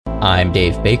I'm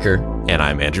Dave Baker. And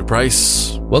I'm Andrew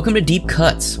Price. Welcome to Deep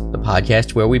Cuts, the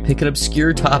podcast where we pick an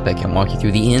obscure topic and walk you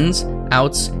through the ins,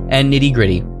 outs, and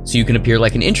nitty-gritty so you can appear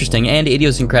like an interesting and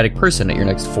idiosyncratic person at your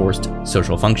next forced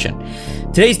social function.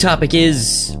 Today's topic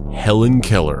is... Helen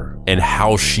Keller and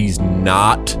how she's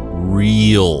not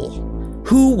real.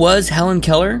 Who was Helen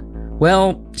Keller?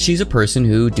 Well, she's a person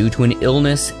who, due to an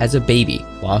illness as a baby,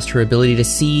 lost her ability to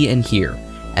see and hear.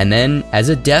 And then, as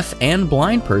a deaf and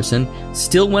blind person,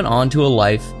 still went on to a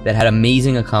life that had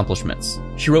amazing accomplishments.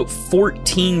 She wrote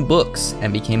 14 books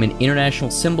and became an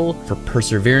international symbol for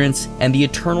perseverance and the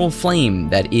eternal flame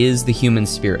that is the human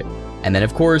spirit. And then,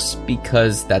 of course,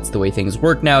 because that's the way things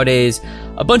work nowadays,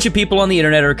 a bunch of people on the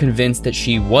internet are convinced that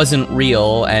she wasn't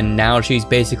real, and now she's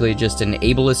basically just an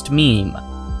ableist meme.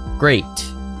 Great.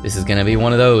 This is gonna be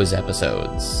one of those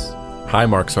episodes. Hi,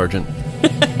 Mark Sargent.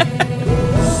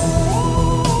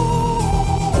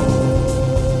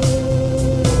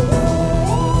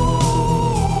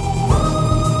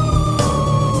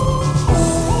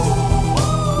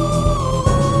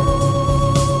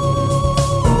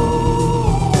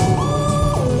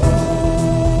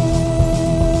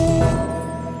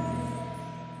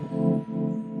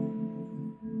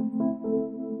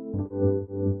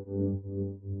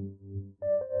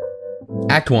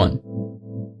 Act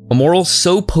 1. A moral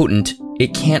so potent,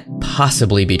 it can't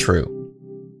possibly be true.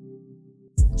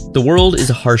 The world is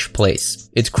a harsh place.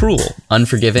 It's cruel,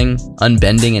 unforgiving,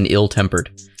 unbending, and ill-tempered.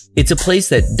 It's a place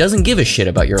that doesn't give a shit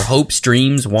about your hopes,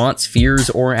 dreams, wants, fears,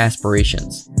 or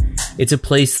aspirations. It's a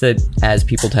place that, as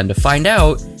people tend to find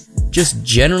out, just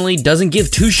generally doesn't give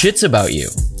two shits about you.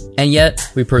 And yet,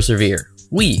 we persevere.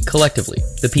 We, collectively,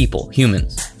 the people,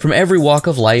 humans, from every walk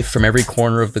of life, from every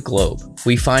corner of the globe,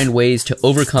 we find ways to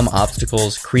overcome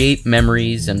obstacles, create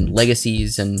memories and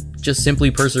legacies, and just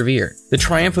simply persevere. The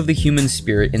triumph of the human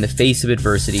spirit in the face of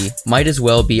adversity might as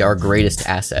well be our greatest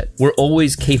asset. We're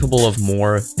always capable of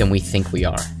more than we think we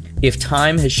are. If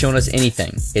time has shown us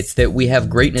anything, it's that we have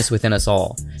greatness within us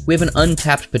all. We have an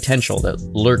untapped potential that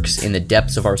lurks in the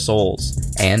depths of our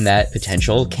souls, and that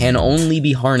potential can only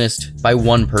be harnessed by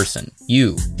one person,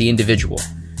 you, the individual.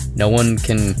 No one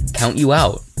can count you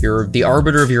out. You're the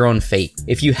arbiter of your own fate.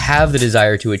 If you have the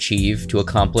desire to achieve, to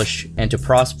accomplish, and to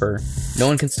prosper, no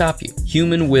one can stop you.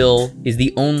 Human will is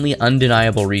the only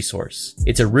undeniable resource.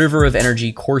 It's a river of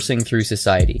energy coursing through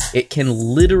society. It can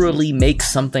literally make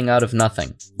something out of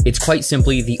nothing. It's quite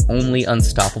simply the only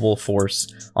unstoppable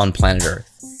force on planet Earth.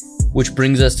 Which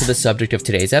brings us to the subject of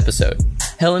today's episode.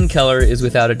 Helen Keller is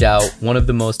without a doubt one of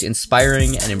the most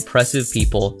inspiring and impressive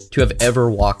people to have ever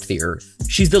walked the earth.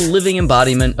 She's the living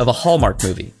embodiment of a Hallmark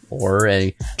movie, or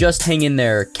a just hang in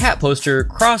there cat poster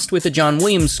crossed with a John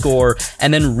Williams score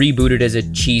and then rebooted as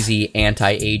a cheesy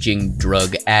anti-aging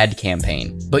drug ad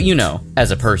campaign. But you know,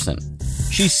 as a person.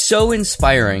 She's so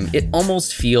inspiring, it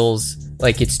almost feels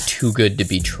like it's too good to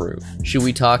be true. Should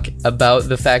we talk about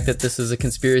the fact that this is a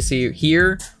conspiracy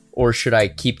here? Or should I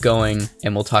keep going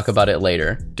and we'll talk about it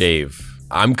later? Dave,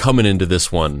 I'm coming into this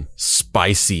one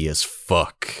spicy as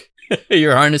fuck.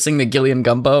 You're harnessing the Gilliam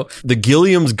gumbo? The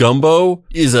Gilliam's gumbo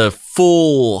is a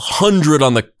full 100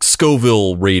 on the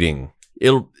Scoville rating.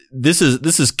 This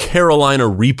is Carolina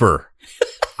Reaper.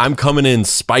 I'm coming in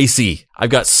spicy. I've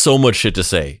got so much shit to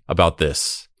say about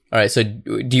this. All right, so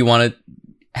do you want to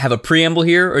have a preamble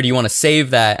here, or do you want to save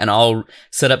that and I'll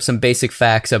set up some basic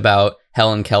facts about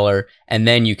Helen Keller, and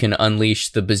then you can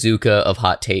unleash the bazooka of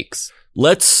hot takes?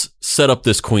 Let's set up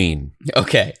this queen.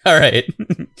 Okay, all right.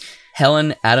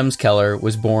 Helen Adams Keller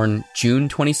was born June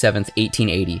 27th,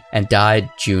 1880, and died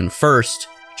June 1st,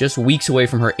 just weeks away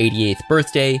from her 88th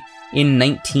birthday, in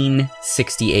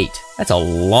 1968. That's a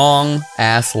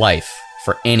long-ass life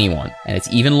for anyone, and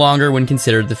it's even longer when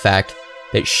considered the fact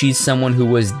that she's someone who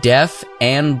was deaf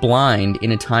and blind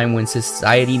in a time when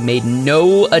society made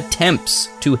no attempts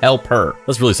to help her.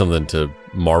 That's really something to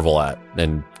marvel at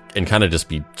and kind of just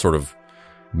be sort of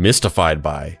mystified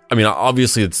by. I mean,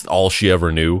 obviously it's all she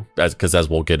ever knew, because as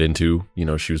we'll get into, you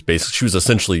know, she was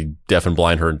essentially deaf and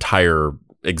blind her entire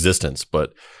existence,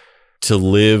 but to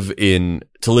live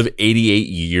 88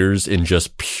 years in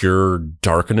just pure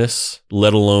darkness,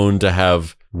 let alone to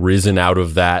have risen out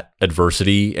of that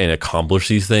adversity and accomplish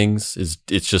these things,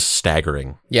 it's just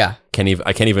staggering. Yeah.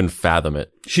 I can't even fathom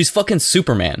it. She's fucking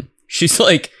Superman. She's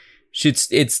like,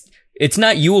 it's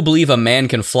not you will believe a man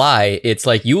can fly. It's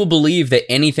like you will believe that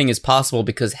anything is possible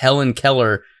because Helen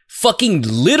Keller fucking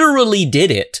literally did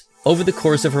it. Over the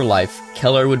course of her life,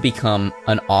 Keller would become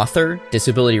an author,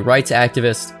 disability rights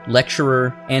activist,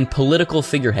 lecturer, and political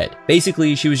figurehead.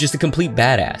 Basically, she was just a complete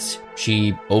badass.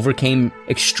 She overcame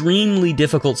extremely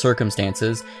difficult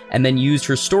circumstances and then used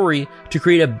her story to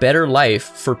create a better life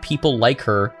for people like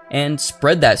her and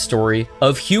spread that story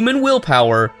of human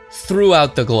willpower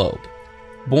throughout the globe.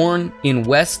 Born in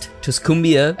West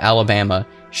Tuscumbia, Alabama,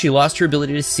 she lost her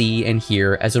ability to see and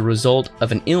hear as a result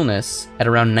of an illness at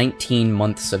around 19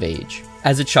 months of age.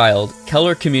 As a child,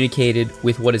 Keller communicated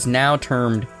with what is now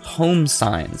termed home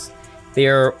signs. They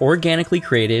are organically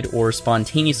created or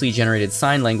spontaneously generated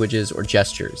sign languages or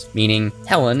gestures, meaning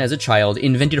Helen, as a child,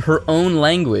 invented her own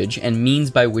language and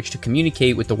means by which to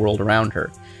communicate with the world around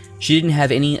her. She didn't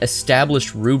have any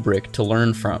established rubric to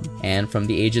learn from, and from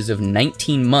the ages of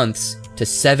 19 months to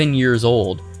 7 years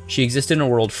old, she existed in a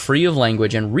world free of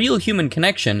language and real human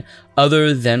connection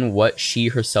other than what she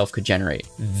herself could generate.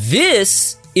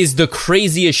 This is the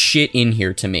craziest shit in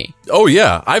here to me. Oh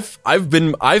yeah, I've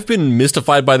been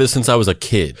mystified by this since I was a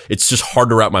kid. It's just hard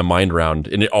to wrap my mind around,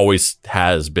 and it always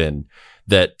has been,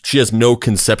 that she has no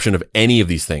conception of any of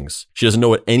these things. She doesn't know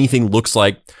what anything looks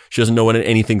like. She doesn't know what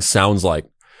anything sounds like.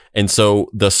 And so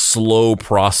the slow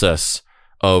process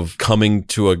of coming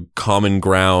to a common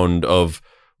ground of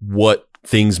what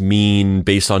things mean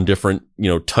based on different,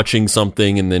 touching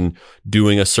something and then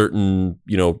doing a certain,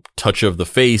 touch of the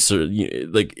face, or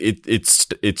like it's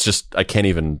just, I can't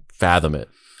even fathom it.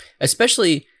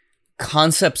 Especially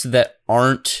concepts that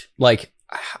aren't like,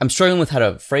 I'm struggling with how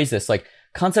to phrase this, like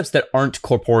concepts that aren't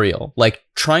corporeal, like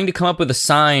trying to come up with a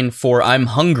sign for I'm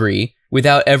hungry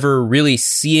without ever really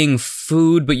seeing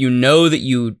food, but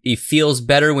that it feels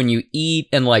better when you eat,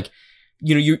 and like,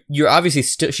 you're obviously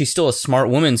she's still a smart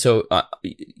woman, so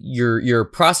you're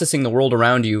processing the world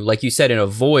around you, like you said, in a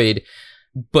void,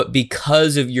 but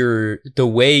because of the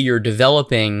way you're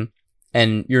developing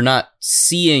and you're not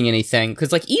seeing anything,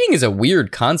 because like eating is a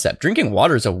weird concept, drinking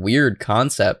water is a weird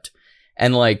concept,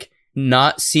 and like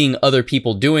not seeing other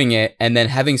people doing it and then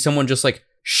having someone just like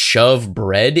shove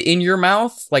bread in your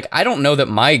mouth, like I don't know that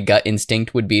my gut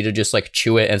instinct would be to just like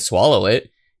chew it and swallow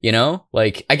it.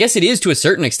 Like, I guess it is to a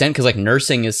certain extent, because like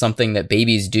nursing is something that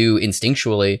babies do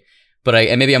instinctually, but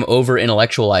and maybe I'm over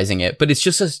intellectualizing it, but it's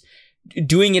just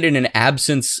doing it in an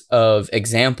absence of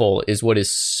example is what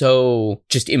is so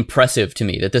just impressive to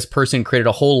me, that this person created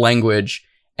a whole language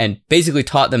and basically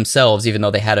taught themselves, even though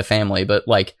they had a family, but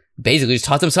like basically just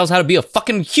taught themselves how to be a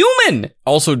fucking human.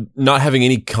 Also, not having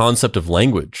any concept of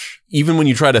language. Even when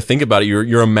you try to think about it,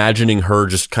 you're imagining her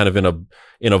just kind of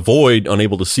in a void,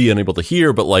 unable to see, unable to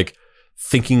hear, but like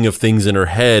thinking of things in her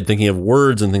head, thinking of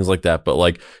words and things like that. But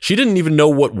like, she didn't even know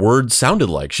what words sounded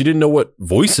like. She didn't know what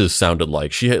voices sounded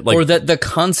like. She had like, or that the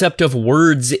concept of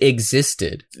words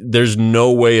existed. There's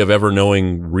no way of ever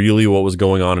knowing really what was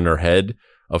going on in her head,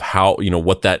 of how,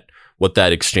 what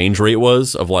that exchange rate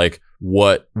was, of like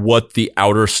what the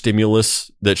outer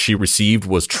stimulus that she received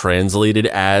was translated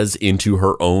as into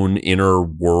her own inner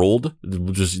world.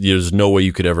 Just, there's no way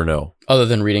you could ever know, other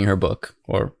than reading her book,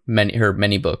 or her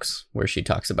many books where she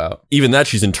talks about, even that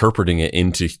she's interpreting it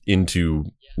into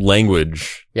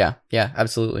language. Yeah,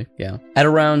 absolutely. Yeah. At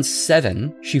around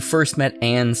 7, she first met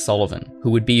Anne Sullivan, who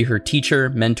would be her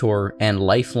teacher, mentor, and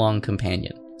lifelong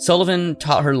companion. Sullivan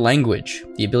taught her language,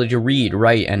 the ability to read,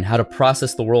 write, and how to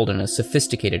process the world in a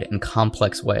sophisticated and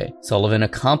complex way. Sullivan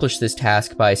accomplished this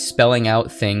task by spelling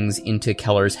out things into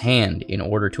Keller's hand in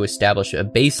order to establish a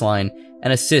baseline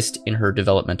and assist in her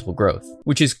developmental growth,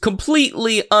 which is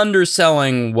completely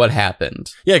underselling what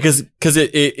happened. Yeah, because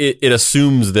it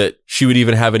assumes that she would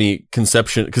even have any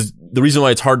conception, because the reason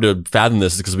why it's hard to fathom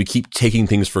this is because we keep taking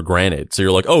things for granted. So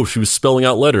you're like, oh, she was spelling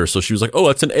out letters, so she was like, oh,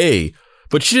 that's an A.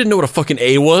 But she didn't know what a fucking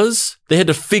A was. They had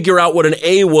to figure out what an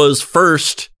A was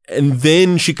first, and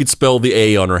then she could spell the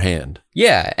A on her hand.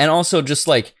 Yeah, and also just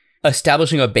like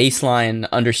establishing a baseline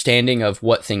understanding of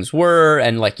what things were,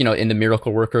 and like, in The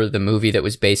Miracle Worker, the movie that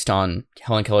was based on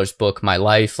Helen Keller's book, My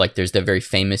Life, like there's the very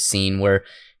famous scene where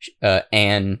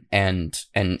Anne and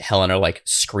Helen are like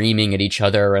screaming at each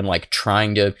other and like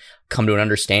trying to come to an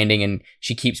understanding, and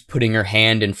she keeps putting her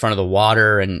hand in front of the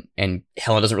water, and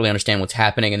Helen doesn't really understand what's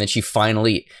happening, and then she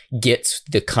finally gets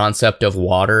the concept of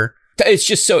water. It's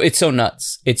so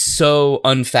nuts. It's so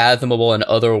unfathomable and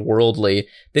otherworldly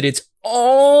that it's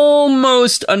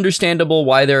almost understandable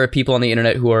why there are people on the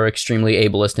internet who are extremely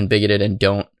ableist and bigoted and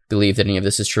don't believe that any of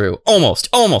this is true. Almost.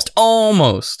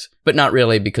 But not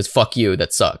really, because fuck you,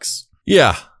 that sucks.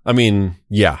 Yeah. I mean,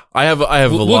 yeah. I have a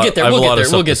lot of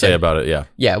stuff to say about it, yeah.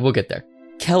 Yeah, we'll get there.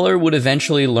 Keller would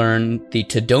eventually learn the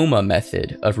Tadoma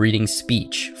method of reading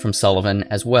speech from Sullivan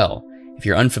as well. If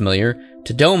you're unfamiliar,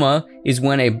 todoma is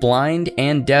when a blind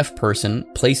and deaf person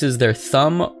places their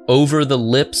thumb over the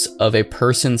lips of a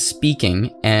person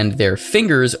speaking and their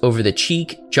fingers over the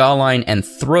cheek, jawline, and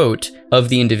throat of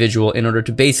the individual in order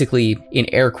to basically,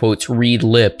 in air quotes, read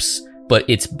lips, but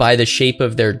it's by the shape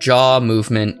of their jaw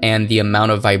movement and the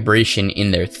amount of vibration in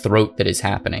their throat that is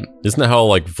happening. Isn't that how,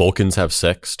 like, Vulcans have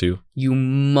sex, too? You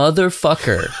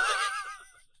motherfucker.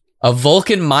 A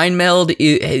Vulcan mind meld?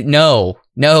 No,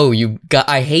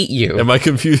 I hate you. Am I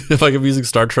confusing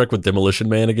Star Trek with Demolition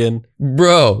Man again?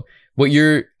 Bro,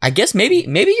 I guess maybe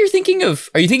you're thinking of,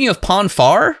 are you thinking of Pon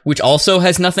farr, which also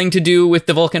has nothing to do with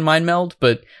the Vulcan mind meld,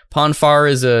 but Pon farr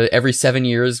is every 7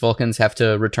 years, Vulcans have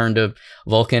to return to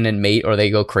Vulcan and mate, or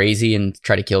they go crazy and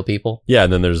try to kill people. Yeah,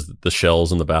 and then there's the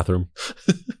shells in the bathroom.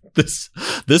 This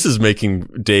is making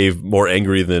Dave more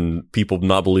angry than people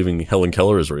not believing Helen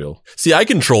Keller is real. See, I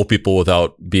control people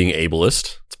without being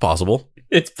ableist. It's possible.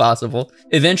 It's possible.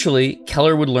 Eventually,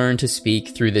 Keller would learn to speak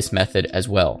through this method as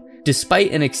well.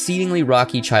 Despite an exceedingly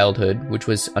rocky childhood, which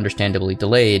was understandably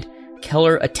delayed,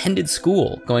 Keller attended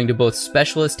school, going to both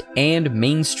specialist and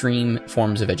mainstream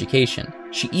forms of education.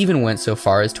 She even went so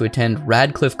far as to attend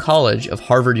Radcliffe College of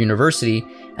Harvard University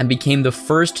and became the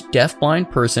first deafblind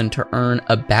person to earn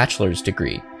a bachelor's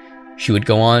degree. She would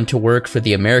go on to work for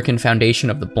the American Foundation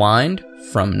of the Blind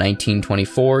from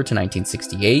 1924 to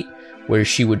 1968, where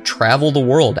she would travel the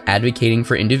world advocating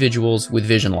for individuals with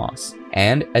vision loss.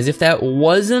 And as if that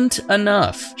wasn't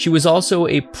enough, she was also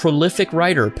a prolific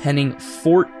writer, penning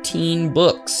 14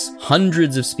 books,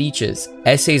 hundreds of speeches,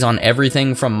 essays on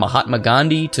everything from Mahatma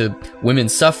Gandhi to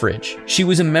women's suffrage. She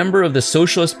was a member of the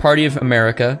Socialist Party of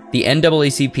America, the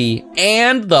NAACP,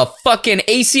 and the fucking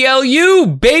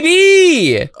ACLU,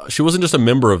 baby! She wasn't just a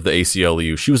member of the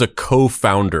ACLU, she was a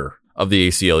co-founder of the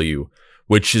ACLU,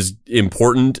 which is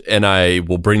important, and I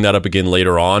will bring that up again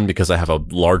later on because I have a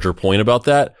larger point about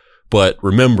that. But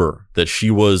remember that she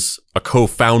was a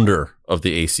co-founder of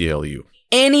the ACLU.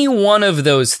 Any one of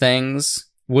those things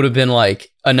would have been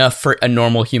like enough for a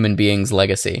normal human being's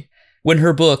legacy. When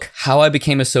her book, How I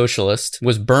Became a Socialist,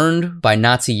 was burned by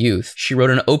Nazi youth, she wrote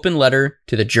an open letter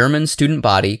to the German student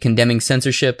body condemning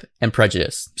censorship and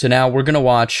prejudice. So now we're going to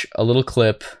watch a little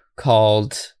clip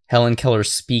called Helen Keller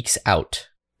Speaks Out.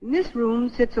 In this room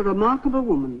sits a remarkable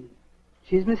woman.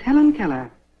 She is Miss Helen Keller.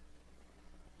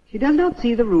 She does not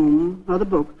see the room or the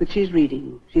book that she is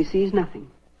reading. She sees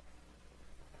nothing.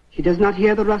 She does not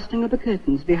hear the rustling of the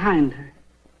curtains behind her.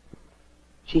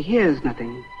 She hears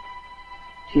nothing.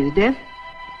 She is deaf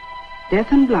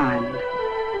and blind.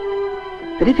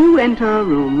 But if you enter a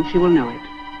room, she will know it.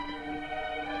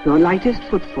 Your lightest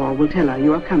footfall will tell her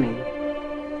you are coming.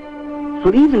 It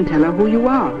will even tell her who you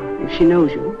are, if she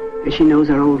knows you, as she knows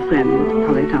her old friend,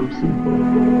 Polly Thompson.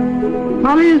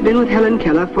 Polly has been with Helen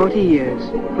Keller 40 years.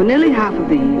 For nearly half of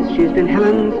these, she has been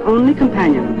Helen's only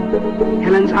companion,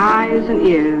 Helen's eyes and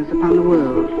ears upon the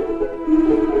world.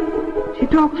 She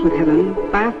talks with Helen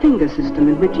by a finger system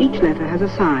in which each letter has a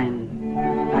sign,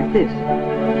 like this.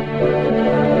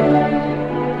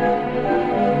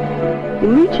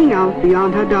 In reaching out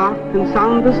beyond her dark and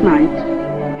soundless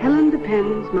night, Helen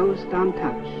depends most on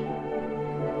touch.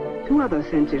 Two other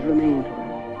senses remain to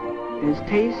her. There is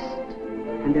taste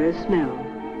and there is smell.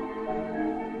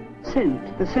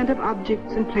 Scent, the scent of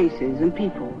objects and places and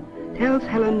people, tells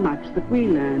Helen much that we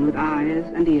learn with eyes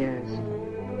and ears.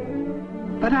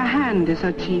 But her hand is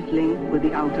her chief link with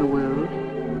the outer world,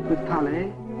 with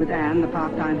Polly, with Anne, the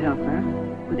part-time helper,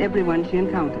 with everyone she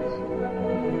encounters.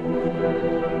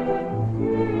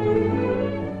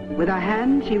 With her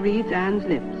hand, she reads Anne's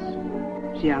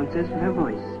lips. She answers with her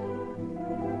voice.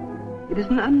 It is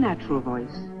an unnatural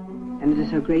voice, and it is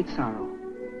her great sorrow.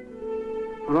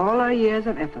 For all her years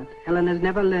of effort, Helen has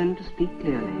never learned to speak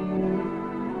clearly.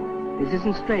 This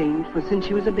isn't strange, for since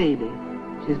she was a baby,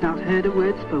 she has not heard a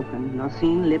word spoken, nor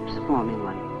seen lips forming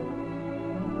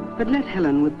one. But let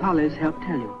Helen, with Polly's help,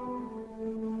 tell you.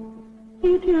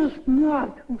 It is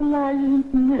not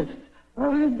blindness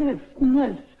or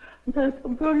deafness that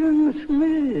brings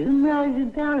me my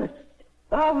darkest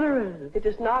hours. It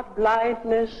is not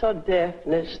blindness or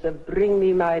deafness that bring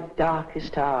me my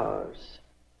darkest hours.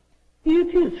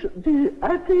 It is the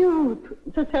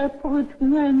acute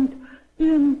disappointment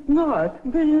in not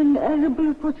being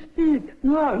able to speak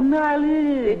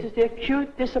normally. It is the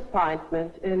acute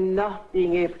disappointment in not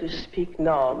being able to speak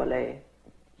normally.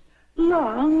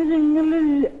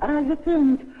 Longingly, I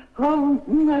think how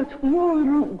much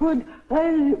more good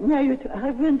I might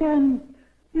have done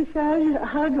if I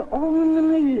had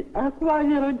only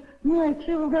acquired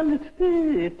natural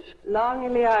speech.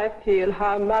 Longingly, I feel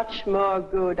how much more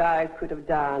good I could have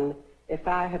done if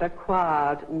I had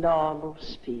acquired normal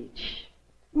speech.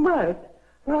 But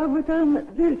within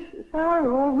this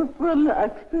sorrowful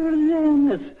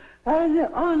experience, I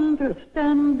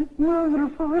understand more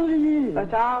fully.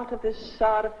 But out of this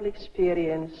sorrowful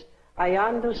experience, I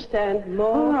understand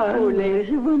more fully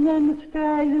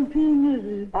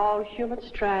all human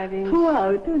strivings,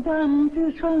 thwarted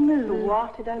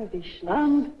ambitions,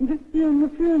 and the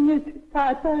infinite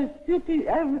capacity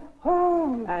of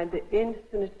whole. and the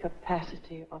infinite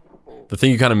capacity of whole. The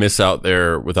thing you kind of miss out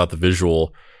there without the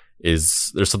visual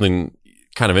is there's something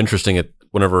kind of interesting at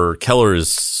whenever Keller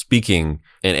is speaking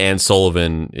and Anne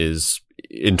Sullivan is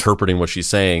interpreting what she's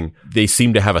saying. They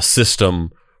seem to have a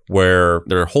system where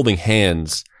they're holding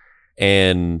hands,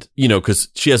 and because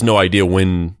she has no idea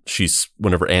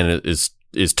whenever Anne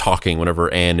is talking,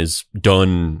 whenever Anne is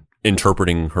done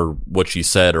interpreting what she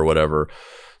said or whatever.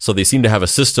 So they seem to have a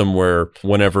system where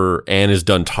whenever Anne is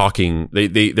done talking,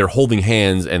 they're holding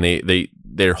hands, and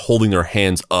they're holding their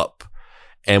hands up.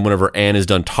 And whenever Anne is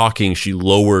done talking, she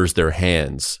lowers their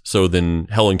hands. So then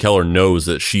Helen Keller knows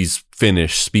that she's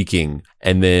finished speaking.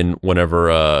 And then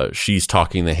whenever she's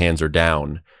talking, the hands are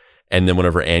down. And then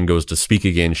whenever Anne goes to speak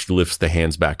again, she lifts the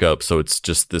hands back up. So it's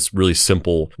just this really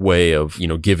simple way of,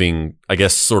 giving, I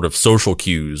guess, sort of social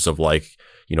cues of like,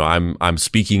 I'm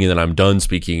speaking and then I'm done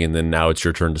speaking and then now it's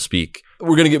your turn to speak.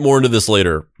 We're going to get more into this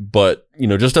later, but,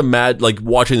 just imagine like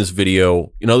watching this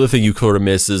video. Another thing you sort of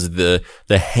miss is the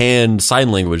hand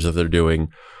sign language that they're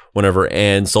doing whenever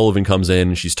Anne Sullivan comes in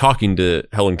and she's talking to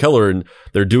Helen Keller, and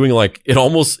they're doing like it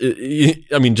almost,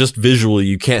 just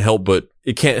visually, it can't help but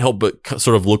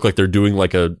sort of look like they're doing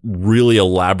like a really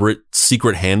elaborate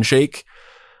secret handshake.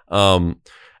 And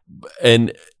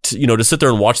to sit there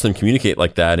and watch them communicate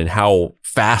like that and how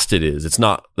fast it is. It's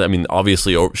not,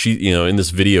 obviously she, in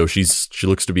this video, she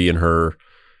looks to be in her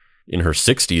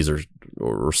 60s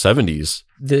or 70s.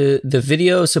 The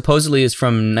video supposedly is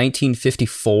from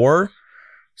 1954.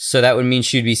 So that would mean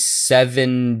she'd be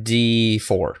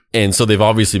 74. And so they've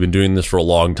obviously been doing this for a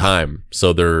long time.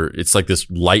 So it's like this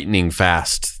lightning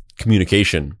fast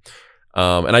communication.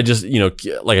 And I just,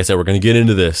 like I said, we're going to get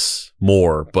into this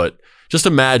more, but just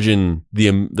imagine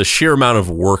the sheer amount of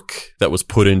work that was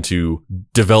put into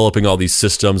developing all these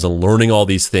systems and learning all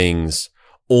these things,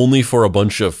 only for a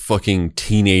bunch of fucking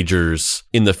teenagers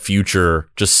in the future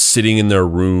just sitting in their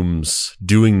rooms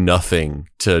doing nothing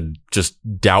to just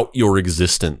doubt your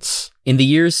existence. In the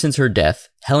years since her death,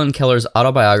 Helen Keller's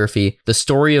autobiography, The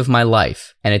Story of My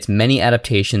Life, and its many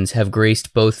adaptations have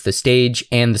graced both the stage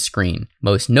and the screen,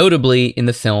 most notably in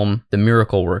the film The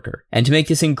Miracle Worker. And to make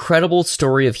this incredible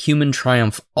story of human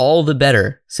triumph all the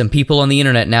better, some people on the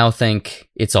internet now think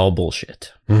it's all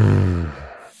bullshit.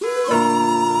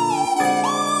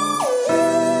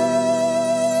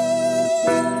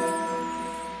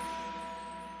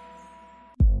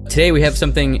 Today we have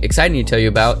something exciting to tell you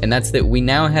about, and that's that we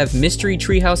now have Mystery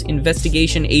Treehouse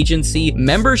Investigation Agency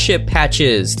membership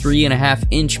patches,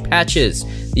 3.5-inch patches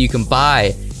that you can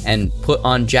buy and put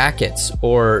on jackets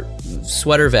or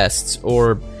sweater vests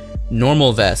or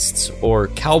normal vests or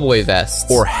cowboy vests.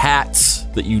 Or hats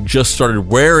that you just started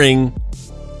wearing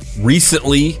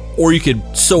recently, or you could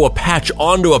sew a patch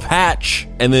onto a patch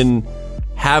and then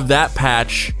have that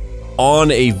patch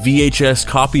on a VHS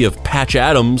copy of Patch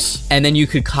Adams. And then you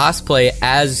could cosplay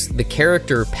as the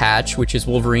character Patch, which is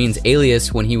Wolverine's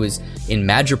alias when he was in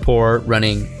Madripoor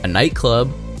running a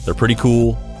nightclub. They're pretty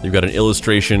cool. You've got an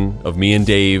illustration of me and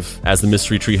Dave as the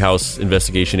Mystery Treehouse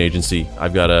Investigation Agency.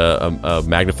 I've got a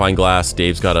magnifying glass.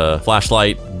 Dave's got a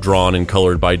flashlight drawn and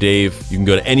colored by Dave. You can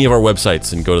go to any of our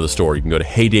websites and go to the store. You can go to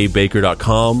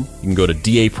heydavebaker.com. You can go to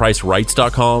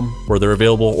dapricerights.com where they're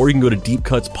available, or you can go to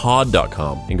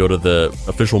deepcutspod.com and go to the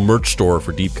official merch store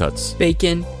for Deep Cuts.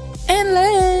 Bacon and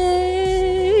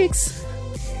legs.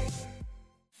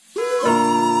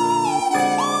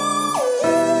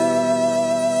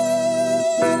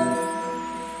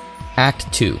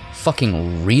 Act 2.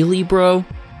 Fucking really, bro?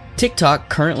 TikTok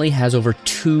currently has over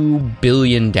 2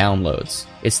 billion downloads.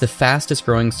 It's the fastest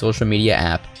growing social media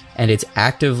app, and it's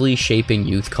actively shaping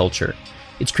youth culture.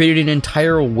 It's created an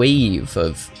entire wave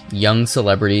of young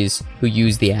celebrities who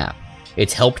use the app.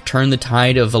 It's helped turn the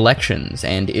tide of elections,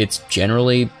 and it's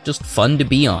generally just fun to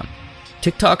be on.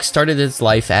 TikTok started its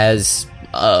life as,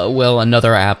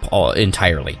 another app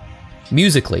entirely.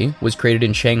 Musical.ly was created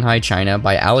in Shanghai, China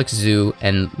by Alex Zhu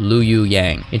and Luyu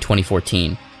Yang in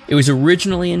 2014. It was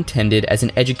originally intended as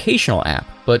an educational app,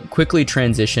 but quickly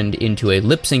transitioned into a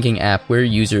lip-syncing app where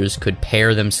users could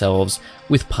pair themselves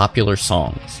with popular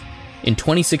songs. In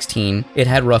 2016, it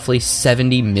had roughly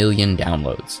 70 million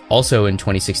downloads. Also in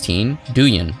 2016,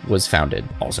 Douyin was founded,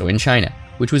 also in China,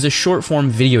 which was a short-form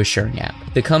video sharing app.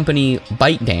 The company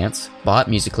ByteDance bought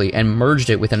Musical.ly and merged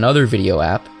it with another video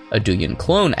app, a Douyin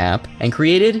clone app, and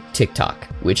created TikTok,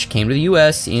 which came to the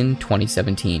US in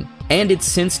 2017. And it's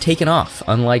since taken off,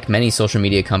 unlike many social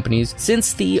media companies,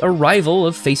 since the arrival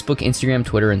of Facebook, Instagram,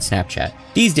 Twitter, and Snapchat.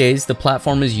 These days, the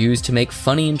platform is used to make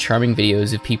funny and charming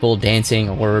videos of people dancing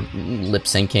or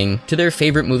lip-syncing to their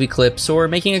favorite movie clips, or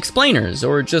making explainers,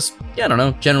 or just, I don't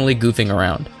know, generally goofing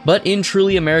around. But in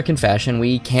truly American fashion,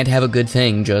 we can't have a good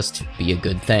thing just be a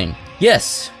good thing.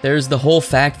 Yes, there's the whole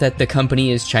fact that the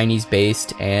company is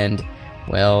Chinese-based and,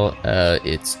 well,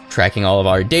 it's tracking all of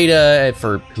our data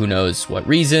for who knows what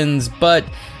reasons, but,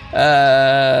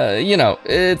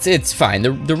 it's fine.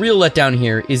 The real letdown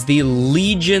here is the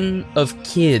legion of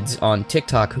kids on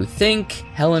TikTok who think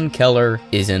Helen Keller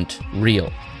isn't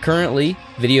real. Currently,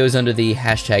 videos under the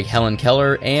hashtag Helen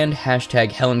Keller and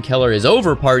hashtag Helen Keller is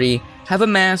over party have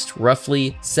amassed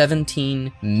roughly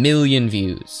 17 million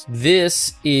views.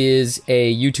 This is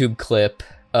a YouTube clip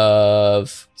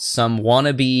of some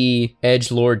wannabe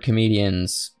edgelord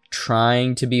comedians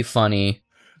trying to be funny.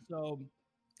 So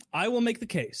I will make the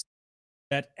case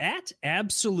that at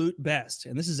absolute best,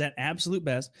 and this is at absolute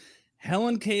best,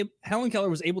 Helen Keller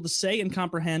was able to say and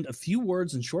comprehend a few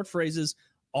words and short phrases.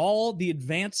 All the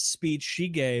advanced speech she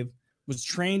gave was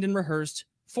trained and rehearsed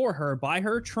for her by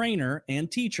her trainer and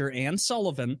teacher, Anne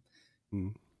Sullivan,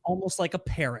 almost like a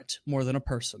parrot more than a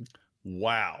person.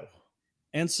 Wow.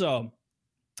 And so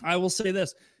I will say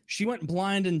this. She went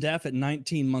blind and deaf at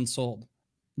 19 months old.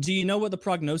 Do you know what the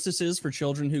prognosis is for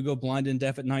children who go blind and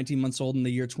deaf at 19 months old in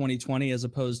the year 2020 as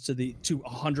opposed to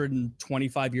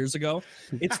 125 years ago?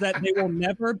 It's that they will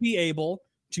never be able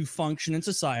to function in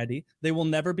society. They will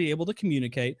never be able to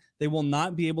communicate. They will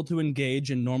not be able to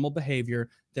engage in normal behavior.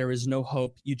 There is no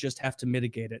hope. You just have to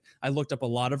mitigate it. I looked up a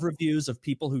lot of reviews of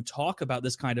people who talk about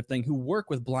this kind of thing, who work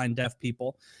with blind, deaf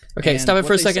people. Okay, stop it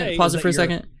for a second. Pause it for a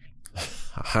second.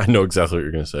 I know exactly what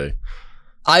you're going to say.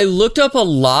 I looked up a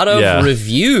lot of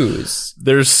reviews.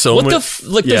 There's so many.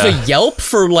 There's a Yelp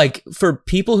for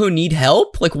people who need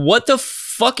help? Like, what the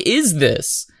fuck is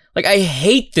this? Like, I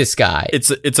hate this guy.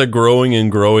 It's a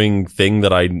growing thing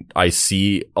that I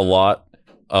see a lot.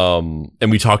 And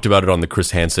we talked about it on the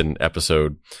Chris Hansen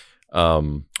episode.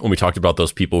 When we talked about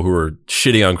those people who are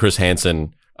shitting on Chris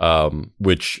Hansen,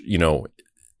 which,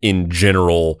 in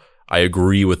general, I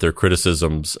agree with their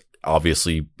criticisms.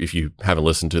 Obviously, if you haven't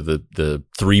listened to the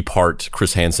 3-part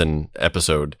Chris Hansen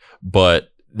episode,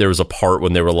 but there was a part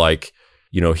when they were like,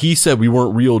 he said we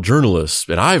weren't real journalists,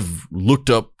 and I've looked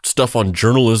up stuff on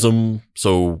journalism,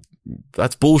 so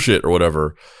that's bullshit or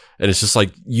whatever. And it's just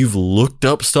like, you've looked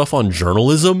up stuff on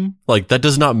journalism? Like, that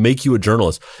does not make you a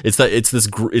journalist. It's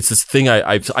this thing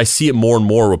I see it more and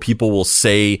more where people will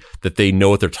say that they know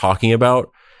what they're talking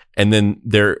about, and then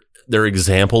their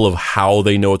example of how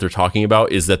they know what they're talking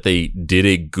about is that they did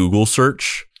a Google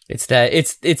search. It's that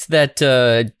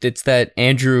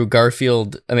Andrew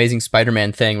Garfield Amazing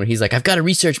Spider-Man thing where he's like, I've got to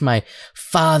research my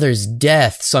father's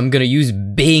death, so I'm going to use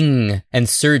Bing and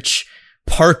search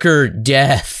Parker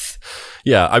death.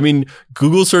 Yeah, I mean,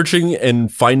 Google searching and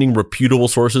finding reputable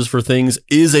sources for things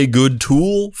is a good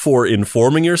tool for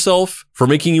informing yourself, for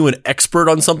making you an expert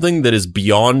on something that is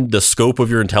beyond the scope of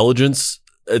your intelligence.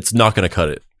 It's not going to cut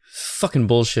it. Fucking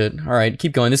bullshit. All right,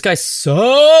 keep going. This guy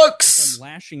sucks. I'm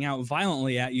lashing out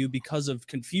violently at you because of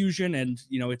confusion, and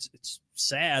it's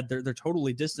sad. They're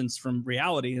totally distanced from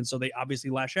reality, and so they obviously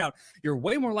lash out. You're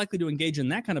way more likely to engage in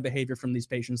that kind of behavior from these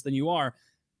patients than you are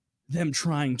them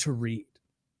trying to read,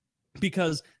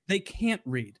 because they can't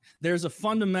read. There's a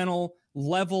fundamental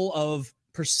level of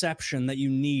perception that you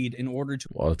need in order to.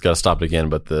 Well, it's got to stop it again.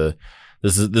 But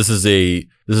this is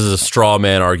a straw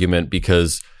man argument,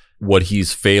 because what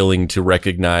he's failing to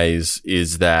recognize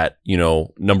is that,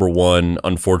 number one,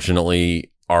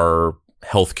 unfortunately, our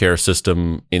healthcare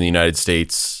system in the United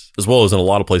States, as well as in a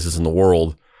lot of places in the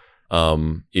world,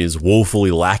 is woefully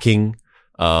lacking.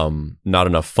 Not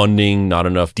enough funding, not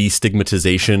enough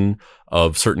destigmatization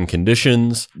of certain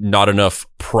conditions, not enough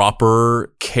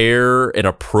proper care and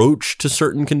approach to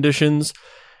certain conditions.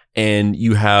 And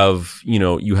you have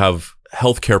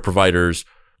healthcare providers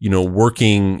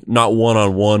working not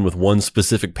one-on-one with one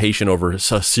specific patient over a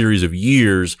series of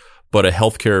years, but a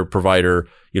healthcare provider,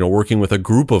 working with a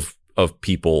group of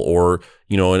people, or,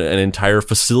 an entire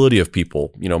facility of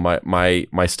people.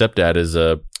 My stepdad is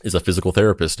a physical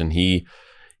therapist, and he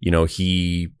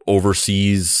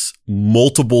oversees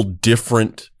multiple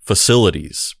different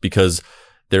facilities because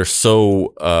they're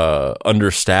so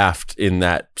understaffed in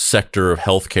that sector of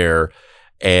healthcare,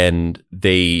 and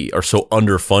they are so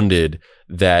underfunded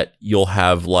that you'll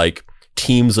have like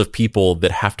teams of people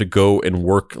that have to go and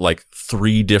work like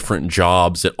 3 different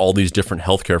jobs at all these different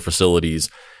healthcare facilities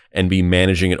and be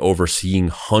managing and overseeing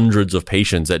hundreds of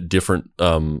patients at different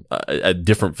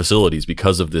facilities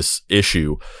because of this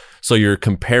issue. So you're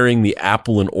comparing the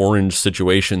apple and orange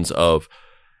situations of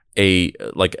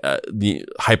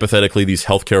hypothetically these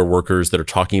healthcare workers that are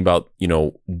talking about,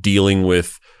 dealing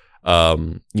with,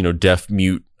 deaf,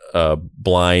 mute,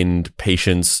 blind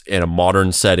patients in a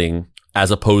modern setting, as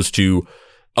opposed to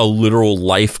a literal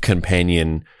life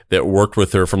companion that worked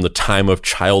with her from the time of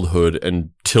childhood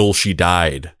until she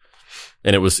died.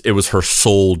 And it was her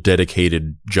sole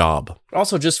dedicated job.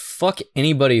 Also, just fuck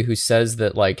anybody who says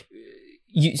that, like,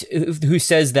 who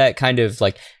says that kind of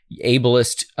like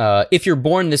ableist, if you're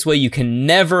born this way, you can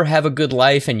never have a good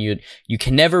life, and you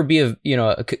can never be a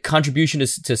contribution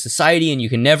to society, and you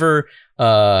can never,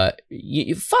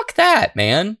 fuck that,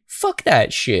 man. Fuck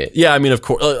that shit. Yeah, I mean, of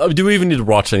course. Do we even need to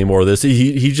watch any more of this?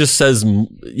 He just says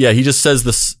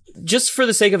this. Just for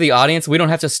the sake of the audience, we don't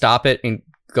have to stop it and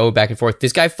go back and forth.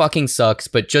 This guy fucking sucks,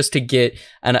 but just to get,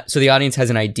 so the audience has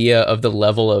an idea of the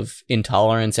level of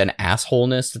intolerance and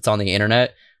assholeness that's on the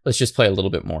internet, let's just play a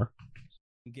little bit more.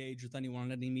 Engage with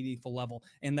anyone at any meaningful level,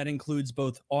 and that includes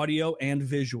both audio and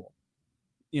visual.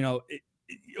 You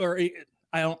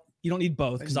don't need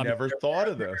both, because I never thought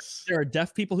of this. There are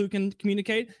deaf people who can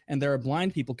communicate, and there are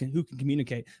blind people who can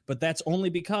communicate, but that's only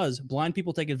because blind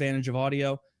people take advantage of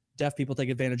audio, deaf people take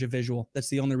advantage of visual. That's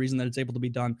the only reason that it's able to be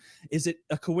done. Is it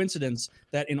a coincidence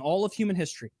that in all of human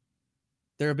history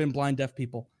there have been blind deaf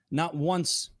people? Not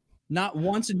once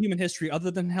in human history, other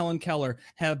than Helen Keller,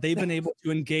 have they been able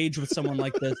to engage with someone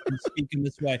like this and speak in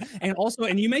this way. And also,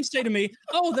 and you may say to me,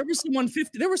 oh, there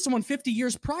was someone 50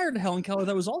 years prior to Helen Keller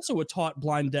that was also a taught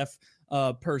blind deaf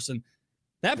person.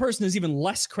 That person is even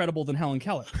less credible than Helen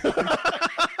Keller.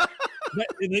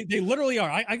 They literally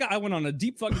are. I went on a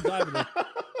deep fucking dive of this.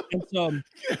 And so,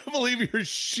 I can't believe you're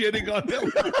shitting on him.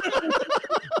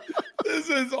 This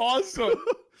is awesome.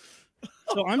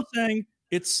 So I'm saying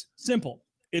it's simple.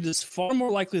 It is far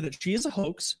more likely that she is a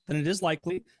hoax than it is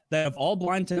likely that of all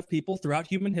blind deaf people throughout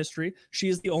human history, she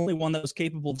is the only one that was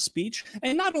capable of speech.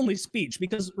 And not only speech,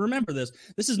 because remember this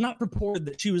is not purported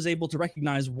that she was able to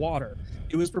recognize water.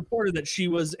 It was purported that she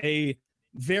was a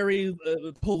very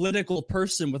political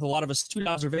person with a lot of astute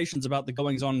observations about the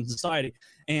goings on in society.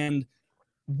 And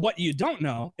what you don't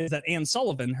know is that Anne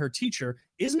Sullivan, her teacher,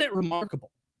 isn't it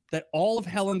remarkable that all of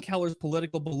Helen Keller's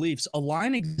political beliefs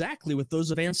align exactly with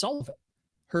those of Anne Sullivan,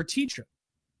 her teacher?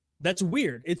 That's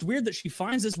weird. It's weird that she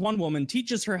finds this one woman,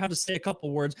 teaches her how to say a couple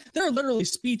words. There are literally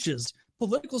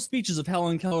political speeches of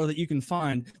Helen Keller that you can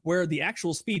find where the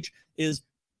actual speech is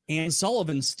Anne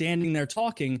Sullivan standing there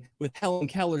talking with Helen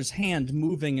Keller's hand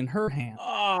moving in her hand.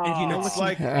 Oh, and you know what's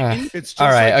like it's just all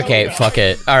right, like, okay, fuck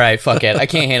it. All right, fuck it. I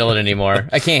can't handle it anymore.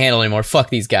 Fuck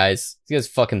these guys. These guys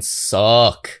fucking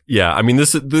suck. Yeah, I mean,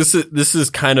 this is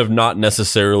kind of not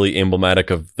necessarily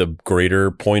emblematic of the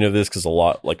greater point of this, because a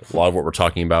lot of what we're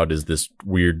talking about is this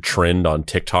weird trend on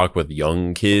TikTok with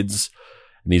young kids,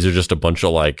 and these are just a bunch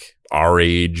of like our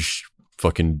age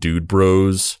fucking dude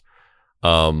bros.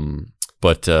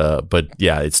 But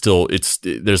yeah,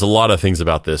 there's a lot of things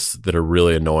about this that are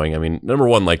really annoying. I mean, number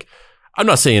one, like, I'm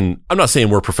not saying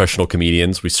we're professional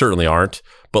comedians. We certainly aren't.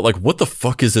 But like, what the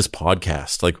fuck is this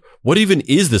podcast? Like, what even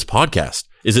is this podcast?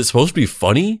 Is it supposed to be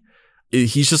funny?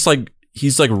 He's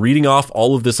reading off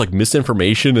all of this like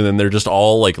misinformation, and then they're just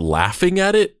all like laughing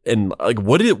at it. And like,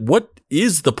 what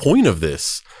is the point of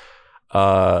this?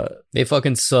 They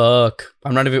fucking suck.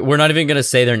 We're not even gonna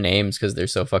say their names because they're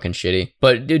so fucking shitty.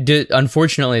 But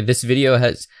unfortunately, this video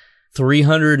has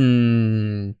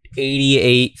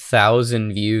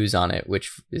 388,000 views on it,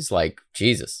 which is like,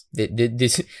 Jesus.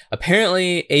 This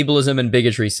apparently ableism and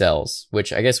bigotry sells,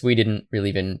 which I guess we didn't really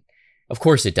even. Of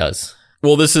course it does.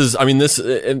 Well,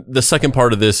 the second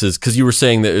part of this is because you were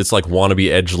saying that it's like wannabe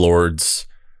edgelords,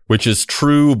 which is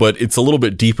true, but it's a little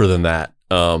bit deeper than that.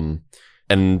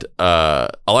 And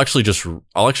I'll actually just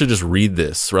read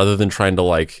this rather than trying to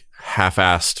like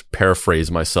half-assed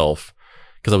paraphrase myself,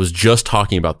 because I was just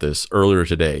talking about this earlier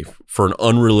today for an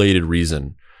unrelated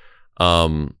reason.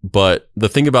 But the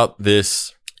thing about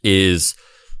this is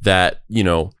that,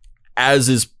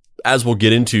 as we'll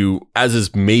get into, as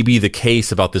is maybe the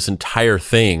case about this entire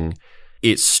thing,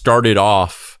 it started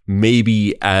off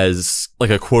maybe as like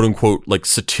a quote unquote like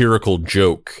satirical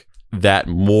joke that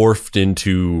morphed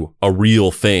into a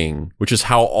real thing, which is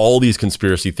how all these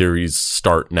conspiracy theories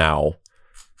start now.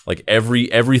 Like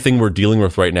everything we're dealing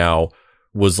with right now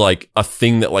was like a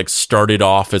thing that like started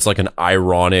off as like an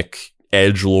ironic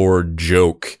edgelord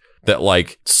joke that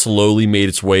like slowly made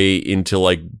its way into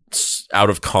like out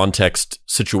of context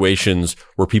situations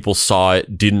where people saw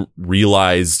it, didn't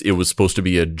realize it was supposed to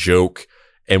be a joke,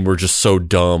 and were just so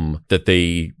dumb that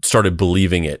they started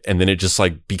believing it. And then it just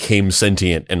like became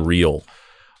sentient and real.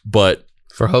 But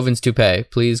Verhoeven's Toupee,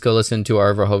 please go listen to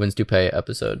our Verhoeven's Toupee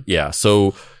episode. yeah,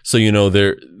 so you know,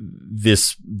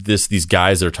 these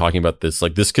guys that are talking about this,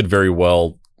 like this could very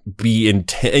well be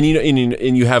and you know,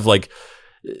 and you have like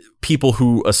people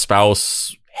who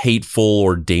espouse hateful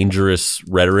or dangerous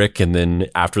rhetoric, and then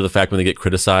after the fact when they get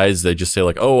criticized, they just say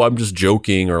like, oh, I'm just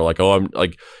joking, or like, oh, I'm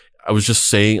like, I was just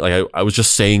saying, like, I was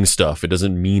just saying stuff, it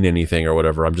doesn't mean anything or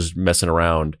whatever, I'm just messing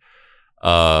around.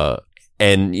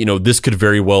 And you know, this could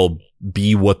very well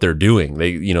be what they're doing. They,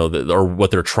 you know, or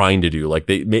what they're trying to do. Like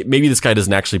maybe this guy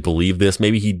doesn't actually believe this.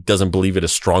 Maybe he doesn't believe it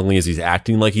as strongly as he's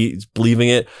acting like he's believing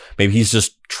it. Maybe he's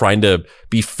just trying to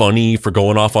be funny for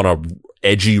going off on a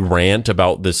edgy rant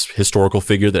about this historical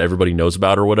figure that everybody knows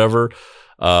about or whatever.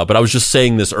 But I was just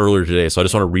saying this earlier today, so I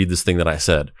just want to read this thing that I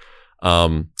said.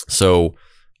 So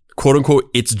quote unquote,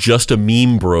 it's just a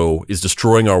meme, bro, is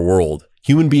destroying our world.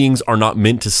 Human beings are not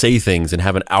meant to say things and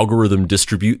have an algorithm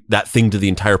distribute that thing to the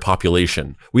entire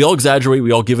population. We all exaggerate,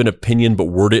 we all give an opinion, but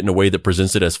word it in a way that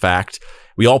presents it as fact.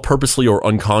 We all purposely or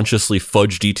unconsciously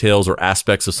fudge details or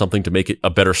aspects of something to make it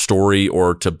a better story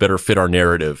or to better fit our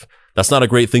narrative. That's not a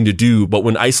great thing to do, but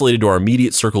when isolated to our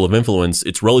immediate circle of influence,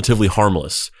 it's relatively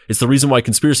harmless. It's the reason why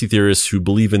conspiracy theorists who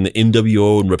believe in the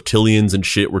NWO and reptilians and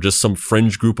shit were just some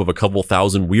fringe group of a couple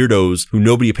thousand weirdos who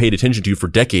nobody paid attention to for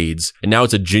decades, and now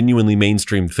it's a genuinely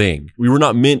mainstream thing. We were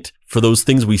not meant for those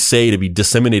things we say to be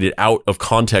disseminated out of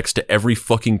context to every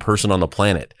fucking person on the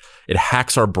planet. It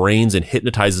hacks our brains and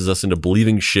hypnotizes us into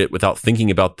believing shit without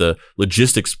thinking about the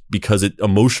logistics because it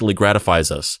emotionally gratifies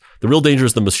us. The real danger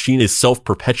is the machine is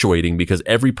self-perpetuating because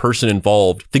every person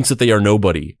involved thinks that they are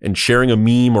nobody, and sharing a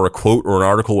meme or a quote or an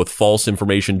article with false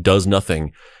information does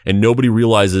nothing, and nobody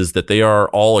realizes that they are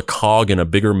all a cog in a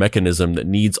bigger mechanism that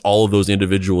needs all of those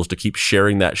individuals to keep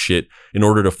sharing that shit in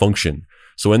order to function.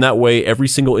 So in that way, every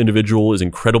single individual is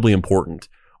incredibly important.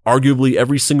 Arguably,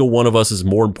 every single one of us is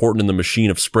more important in the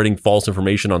machine of spreading false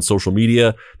information on social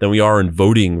media than we are in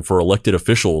voting for elected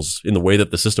officials in the way that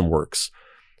the system works.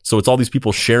 So it's all these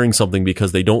people sharing something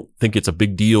because they don't think it's a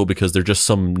big deal because they're just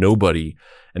some nobody,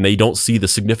 and they don't see the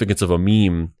significance of a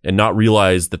meme and not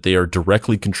realize that they are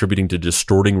directly contributing to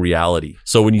distorting reality.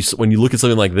 So when you look at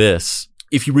something like this,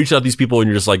 if you reach out to these people and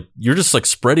you're just like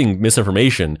spreading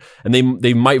misinformation, and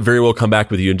they might very well come back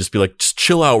with you and just be like, just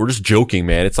chill out. We're just joking,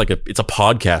 man. It's it's a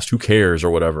podcast. Who cares or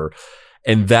whatever.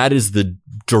 And that is the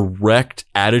direct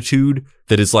attitude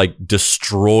that is like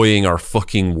destroying our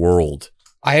fucking world.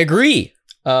 I agree.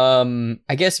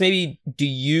 I guess maybe, do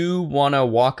you want to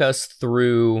walk us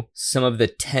through some of the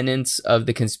tenets of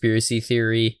the conspiracy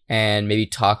theory and maybe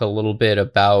talk a little bit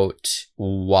about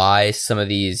why some of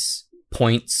these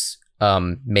points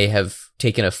may have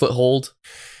taken a foothold?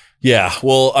 Yeah,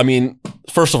 well, I mean,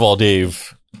 first of all,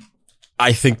 Dave,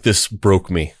 I think this broke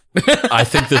me. I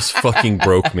think this fucking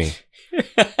broke me.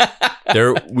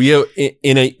 We have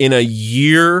in a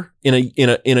year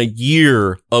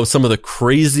of some of the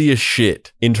craziest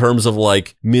shit in terms of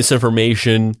like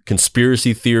misinformation,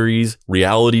 conspiracy theories,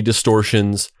 reality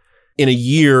distortions. In a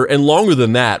year, and longer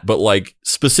than that, but like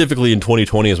specifically in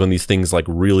 2020 is when these things like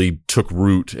really took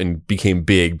root and became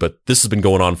big, but this has been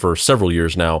going on for several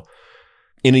years now.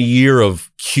 In a year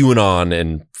of QAnon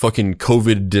and fucking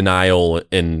COVID denial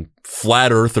and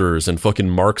flat earthers and fucking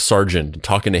Mark Sargent and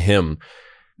talking to him,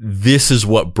 this is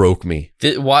what broke me.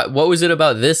 What was it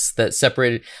about this that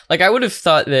separated? Like, I would have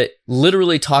thought that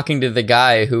literally talking to the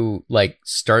guy who like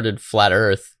started Flat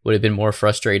Earth would have been more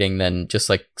frustrating than just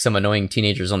like some annoying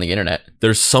teenagers on the internet.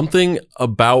 There's something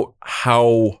about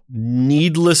how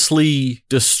needlessly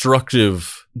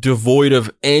destructive, devoid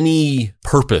of any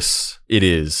purpose it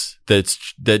is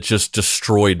that just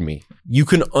destroyed me. You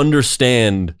can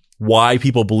understand why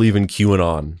people believe in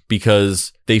QAnon,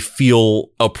 because they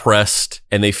feel oppressed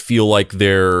and they feel like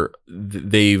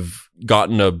they've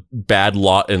gotten a bad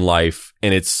lot in life,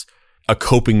 and it's a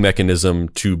coping mechanism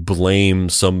to blame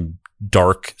some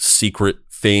dark secret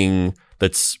thing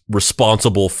that's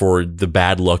responsible for the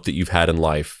bad luck that you've had in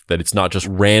life, that it's not just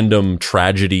random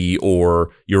tragedy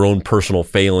or your own personal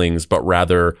failings, but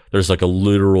rather there's like a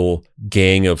literal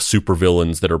gang of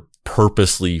supervillains that are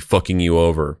purposely fucking you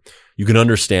over. You can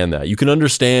understand that. You can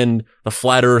understand the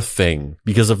flat earth thing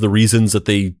because of the reasons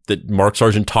that Mark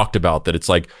Sargent talked about, that it's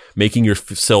like making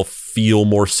yourself feel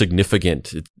more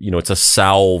significant. It's a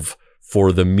salve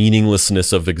for the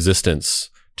meaninglessness of existence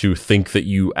to think that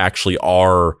you actually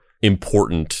are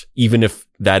important, even if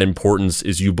that importance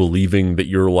is you believing that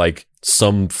you're like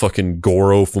some fucking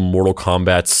Goro from Mortal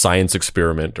Kombat's science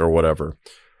experiment or whatever.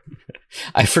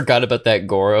 I forgot about that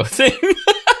Goro thing.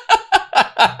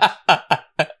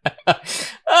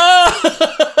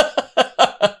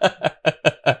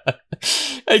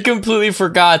 I completely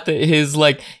forgot that his,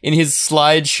 like, in his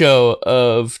slideshow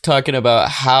of talking about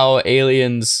how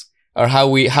aliens, or how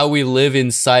we live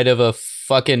inside of a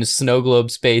fucking snow globe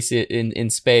space in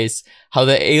space, how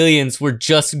the aliens were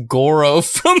just Goro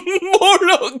from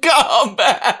Mortal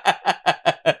Kombat.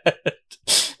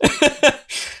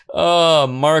 Oh,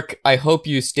 Mark, I hope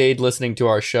you stayed listening to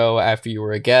our show after you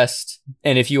were a guest.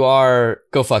 And if you are,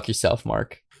 go fuck yourself,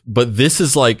 Mark. But this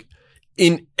is like,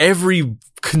 in every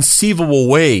conceivable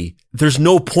way, there's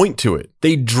no point to it.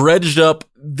 They dredged up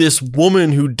this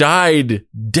woman who died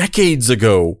decades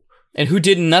ago. And who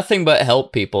did nothing but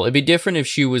help people. It'd be different if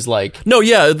she was like, no,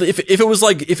 yeah. If it was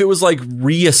like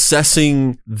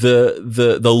reassessing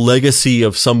the legacy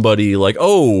of somebody, like,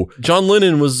 oh, John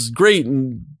Lennon was great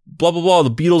and blah, blah, blah.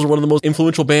 The Beatles are one of the most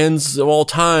influential bands of all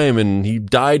time and he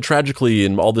died tragically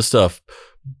and all this stuff.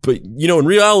 But, you know, in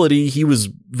reality, he was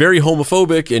very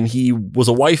homophobic and he was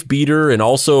a wife beater, and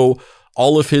also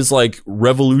all of his like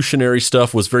revolutionary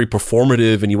stuff was very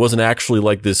performative, and he wasn't actually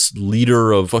like this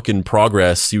leader of fucking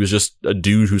progress. He was just a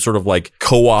dude who sort of like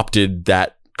co-opted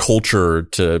that culture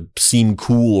to seem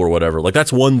cool or whatever. Like,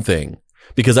 that's one thing,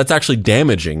 because that's actually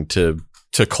damaging to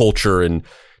culture and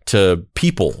to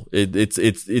people.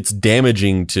 It's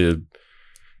damaging to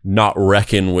not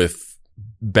reckon with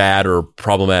bad or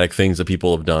problematic things that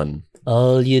people have done.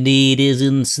 All you need is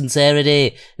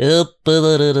insincerity.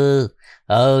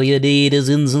 All you need is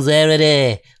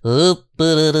insincerity.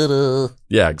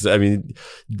 Yeah, I mean,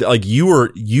 like,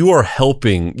 you are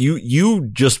helping. You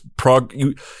just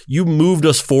you moved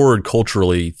us forward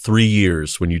culturally 3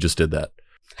 years when you just did that.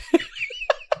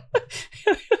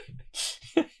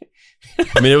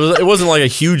 I mean, it wasn't like a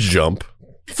huge jump.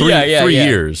 Three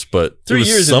years, but 3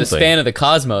 years something. in the span of the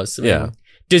cosmos. I mean, yeah.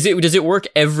 Does it work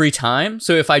every time?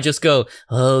 So if I just go,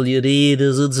 all you need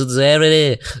is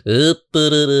insincerity.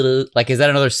 like, is that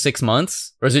another 6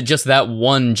 months? Or is it just that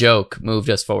one joke moved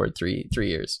us forward three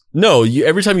years? No,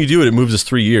 every time you do it, it moves us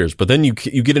 3 years. But then you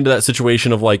get into that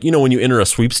situation of, like, you know, when you enter a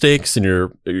sweepstakes and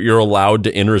you're allowed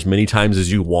to enter as many times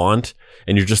as you want,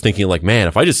 and you're just thinking, like, man,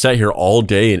 if I just sat here all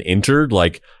day and entered,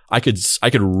 like, I could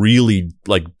really,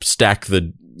 like, stack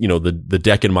the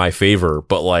deck in my favor.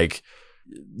 But, like,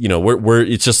 you know, where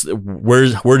it's just,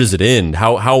 where does it end?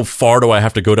 How far do I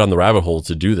have to go down the rabbit hole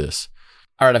to do this?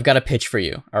 All right, I've got a pitch for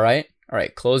you. All right,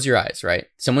 close your eyes. Right,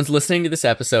 someone's listening to this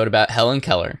episode about Helen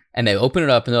Keller, and they open it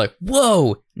up and they're like,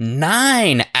 "Whoa,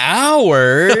 9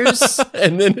 hours!"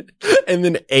 and then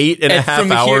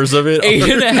 8.5 hours of it,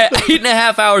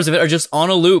 8.5 hours of it are just on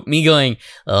a loop. Me going,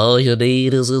 all you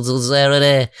need is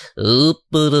insincerity.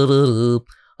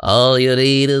 All you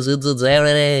need is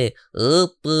insincerity.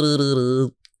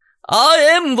 I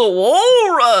am the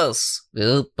walrus.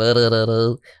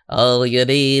 All you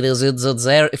need is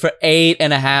insincerity. For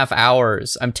 8.5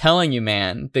 hours. I'm telling you,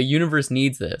 man, the universe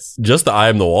needs this. Just the I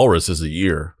am the walrus is a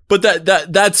year. But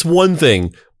that's one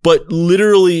thing. But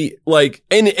literally, like,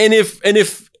 and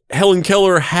if Helen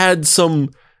Keller had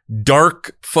some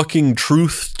dark fucking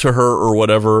truth to her or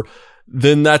whatever,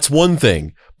 then that's one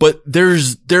thing. But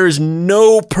there's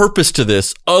no purpose to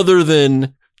this other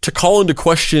than to call into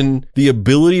question the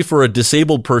ability for a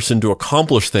disabled person to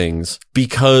accomplish things,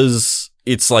 because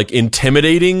it's like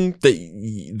intimidating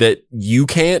that you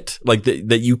can't, like,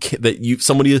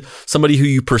 somebody who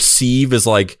you perceive as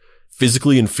like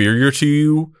physically inferior to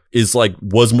you is like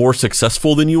was more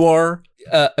successful than you are.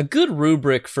 A good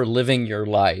rubric for living your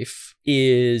life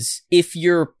is, if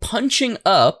you're punching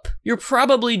up, you're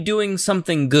probably doing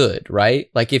something good, right?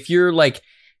 Like, if you're like,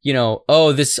 you know,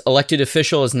 oh, this elected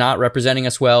official is not representing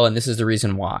us well, and this is the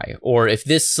reason why. Or if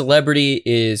this celebrity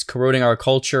is corroding our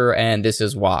culture, and this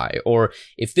is why. Or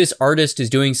if this artist is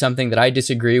doing something that I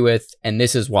disagree with, and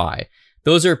this is why.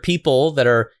 Those are people that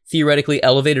are theoretically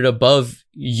elevated above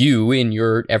you in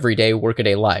your everyday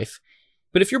workaday life.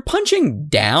 But if you're punching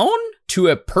down to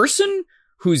a person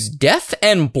who's deaf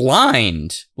and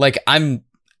blind, like, I'm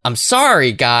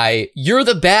sorry, guy, you're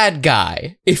the bad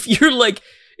guy. If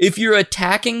you're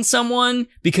attacking someone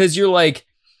because you're like,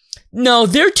 no,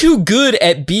 they're too good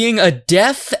at being a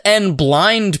deaf and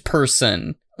blind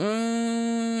person,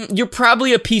 you're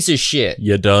probably a piece of shit.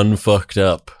 You done fucked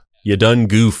up. You done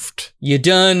goofed. You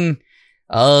done.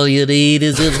 All you need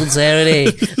is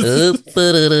insincerity.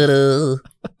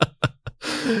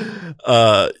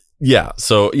 Yeah.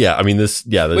 So yeah, I mean this.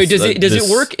 Yeah. This, Wait, does it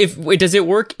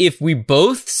work if we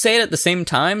both say it at the same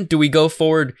time? Do we go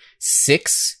forward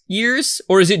 6 years,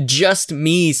 or is it just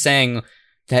me saying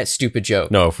that stupid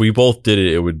joke? No, if we both did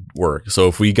it, it would work. So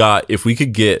if we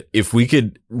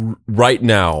could right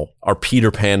now, our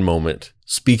Peter Pan moment,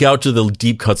 speak out to the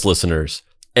Deep Cuts listeners,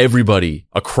 everybody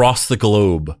across the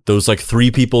globe, those like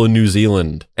 3 people in New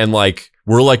Zealand, and like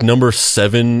we're like number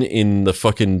 7 in the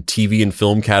fucking TV and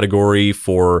film category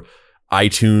for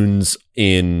iTunes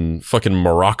in fucking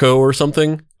Morocco or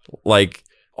something. Like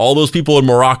all those people in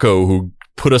Morocco who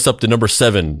put us up to number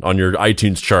 7 on your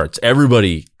iTunes charts.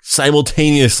 Everybody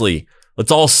simultaneously,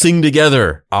 let's all sing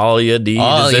together. All you need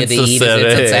is it's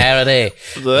a Saturday.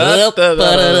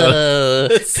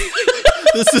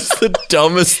 This is the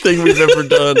dumbest thing we've ever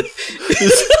done. This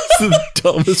is the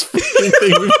dumbest fucking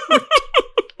thing we've ever done.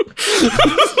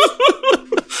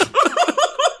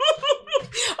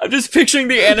 I'm just picturing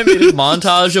the animated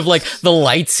montage of like the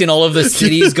lights in all of the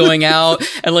cities going out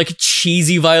and like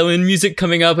cheesy violin music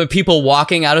coming up and people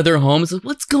walking out of their homes. Like,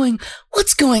 what's going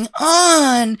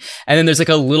on? And then there's like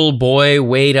a little boy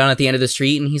way down at the end of the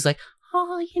street and he's like,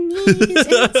 all you need is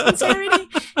sincerity.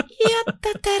 Yeah,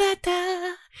 da, da, da,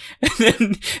 da.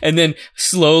 And then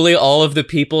slowly all of the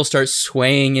people start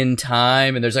swaying in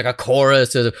time and there's like a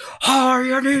chorus of all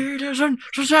you need is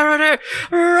sincerity.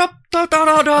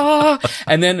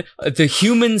 And then the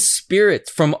human spirit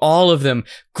from all of them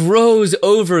grows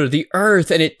over the earth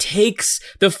and it takes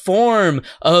the form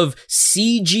of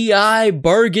CGI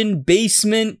bargain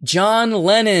basement John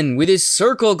Lennon with his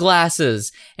circle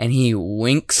glasses and he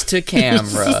winks to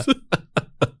camera.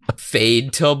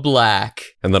 Fade to black.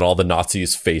 And then all the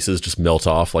Nazis' faces just melt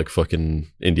off like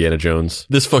fucking Indiana Jones.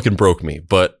 This fucking broke me.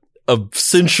 But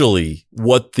essentially,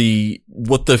 what the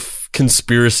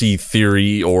conspiracy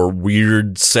theory or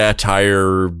weird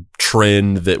satire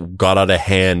trend that got out of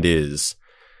hand is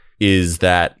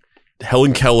that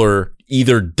Helen Keller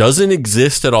either doesn't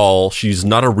exist at all, she's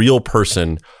not a real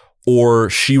person, or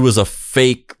she was a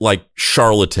fake, like,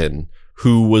 charlatan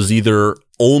who was either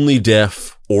only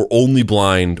deaf or only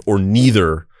blind or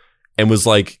neither and was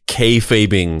like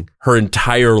kayfabing her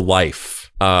entire life.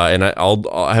 And I'll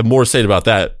have more to say about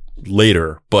that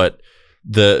later, but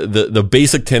the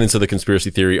basic tenets of the conspiracy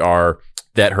theory are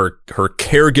that her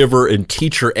caregiver and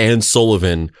teacher, Anne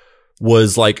Sullivan,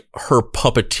 was like her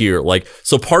puppeteer. Like,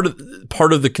 so part of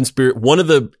the conspiracy, one of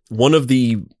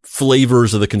the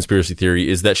flavors of the conspiracy theory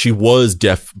is that she was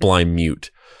deaf, blind, mute,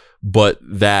 but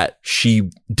that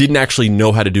she didn't actually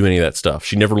know how to do any of that stuff.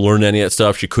 She never learned any of that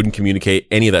stuff. She couldn't communicate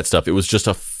any of that stuff. It was just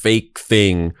a fake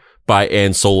thing by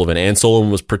Anne Sullivan. Anne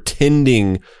Sullivan was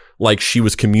pretending like she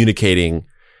was communicating,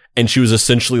 and she was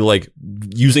essentially like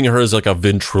using her as like a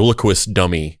ventriloquist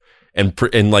dummy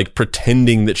and like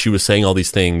pretending that she was saying all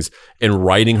these things and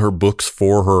writing her books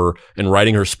for her and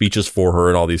writing her speeches for her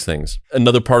and all these things.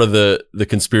 Another part of the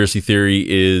conspiracy theory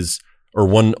is, or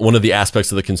one of the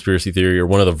aspects of the conspiracy theory, or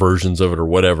one of the versions of it, or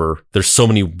whatever, there's so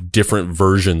many different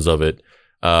versions of it,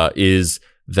 is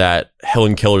that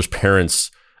Helen Keller's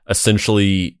parents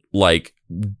essentially like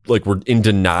were in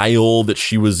denial that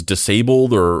she was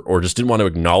disabled or just didn't want to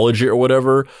acknowledge it or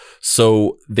whatever.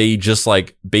 So they just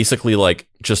like basically like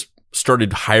just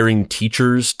started hiring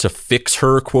teachers to fix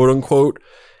her, quote unquote.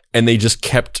 And they just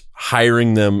kept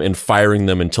hiring them and firing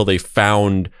them until they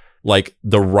found like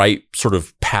the right sort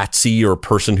of patsy or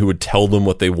person who would tell them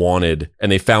what they wanted.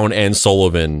 And they found Anne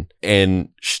Sullivan, and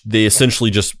they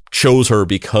essentially just chose her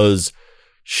because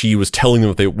she was telling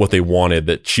them what they wanted,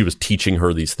 that she was teaching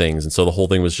her these things. And so the whole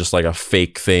thing was just like a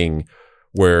fake thing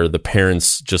where the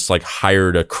parents just like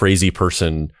hired a crazy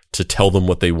person to tell them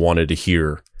what they wanted to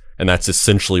hear. And that's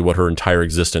essentially what her entire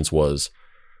existence was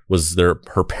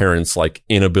her parents' like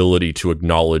inability to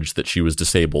acknowledge that she was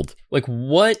disabled. Like,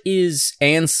 what is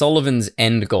Anne Sullivan's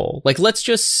end goal? Like, let's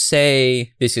just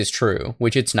say this is true,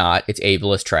 which it's not. It's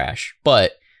ableist trash.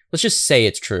 But let's just say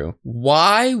it's true.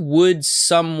 Why would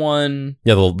someone...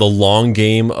 Yeah, the long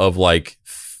game of like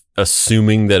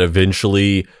assuming that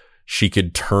eventually she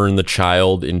could turn the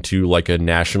child into like a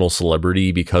national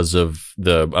celebrity because of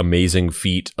the amazing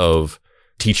feat of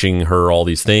teaching her all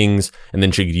these things, and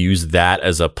then she could use that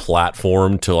as a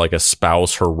platform to like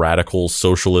espouse her radical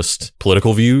socialist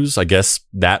political views. I guess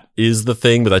that is the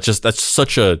thing, but that's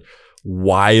such a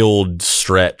wild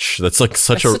stretch. That's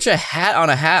such a hat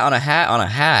on a hat on a hat on a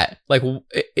hat. Like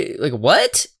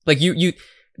what? Like you.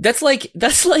 That's like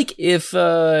if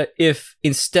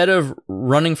instead of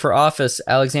running for office,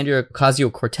 Alexandria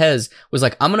Ocasio-Cortez was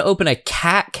like, I'm going to open a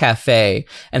cat cafe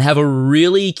and have a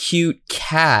really cute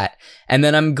cat, and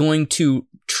then I'm going to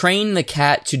train the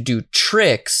cat to do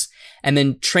tricks, and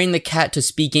then train the cat to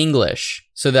speak English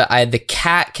so that the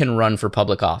cat can run for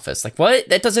public office. Like, what?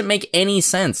 That doesn't make any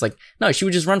sense. Like, no, she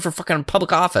would just run for fucking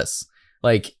public office.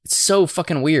 Like, it's so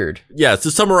fucking weird. Yeah, to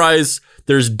summarize,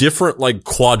 there's different like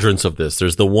quadrants of this.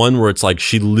 There's the one where it's like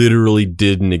she literally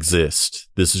didn't exist.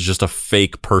 This is just a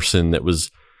fake person that was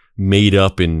made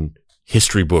up in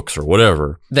history books or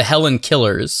whatever. The Helen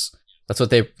killers. That's what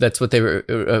they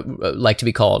like to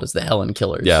be called, is the Helen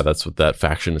killers. Yeah, that's what that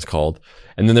faction is called.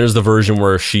 And then there's the version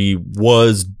where she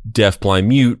was deaf, blind,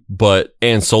 mute, but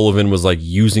Anne Sullivan was like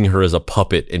using her as a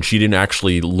puppet, and she didn't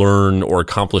actually learn or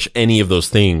accomplish any of those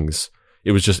things.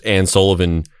 It was just Anne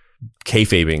Sullivan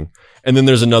kayfabing. And then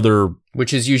there's another,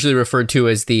 which is usually referred to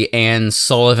as the Anne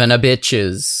Sullivan of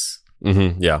bitches.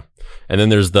 Mm-hmm, yeah. And then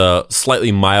there's the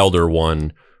slightly milder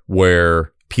one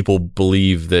where people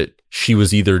believe that she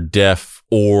was either deaf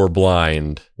or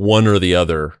blind, one or the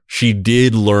other. She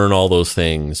did learn all those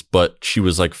things, but she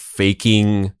was like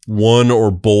faking one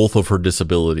or both of her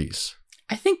disabilities.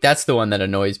 I think that's the one that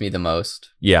annoys me the most.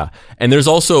 Yeah. And there's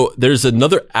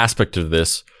another aspect of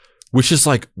this, which is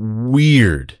like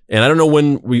weird. And I don't know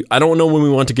when we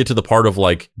want to get to the part of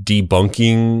like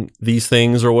debunking these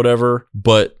things or whatever,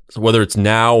 but whether it's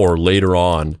now or later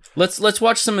on. Let's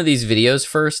watch some of these videos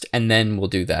first, and then we'll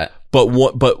do that. But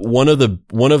one of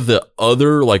the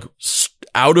other like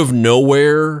out of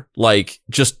nowhere, like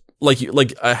just like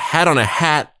a hat on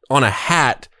a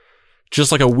hat,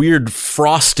 just like a weird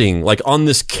frosting, like on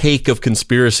this cake of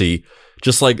conspiracy,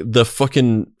 just like the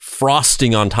fucking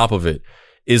frosting on top of it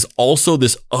is also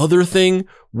this other thing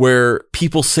where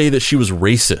people say that she was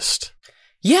racist.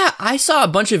 Yeah, I saw a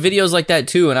bunch of videos like that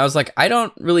too, and I was like, I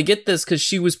don't really get this, because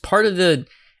she was part of the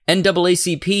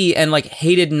NAACP and like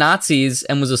hated Nazis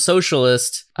and was a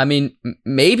socialist. I mean,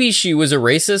 maybe she was a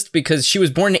racist because she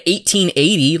was born in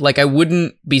 1880. Like, I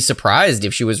wouldn't be surprised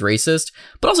if she was racist,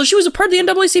 but also she was a part of the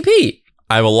NAACP.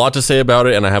 I have a lot to say about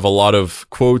it, and I have a lot of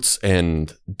quotes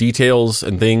and details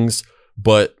and things,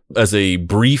 but as a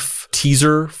brief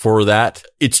teaser for that,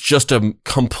 it's just a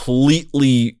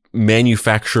completely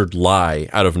manufactured lie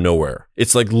out of nowhere.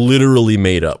 It's like literally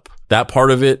made up. That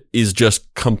part of it is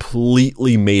just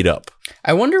completely made up.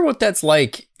 I wonder what that's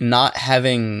like, not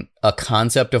having a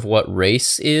concept of what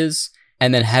race is,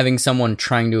 and then having someone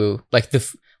trying to like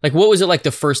what was it like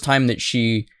the first time that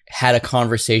she had a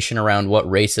conversation around what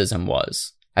racism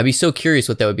was? I'd be so curious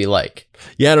what that would be like.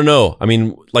 Yeah, I don't know. I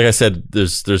mean, like I said,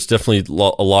 there's definitely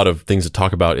a lot of things to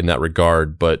talk about in that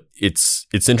regard, but it's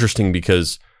interesting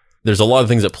because there's a lot of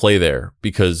things at play there,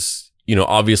 because, you know,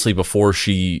 obviously before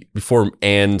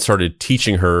Anne started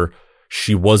teaching her,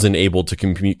 she wasn't able to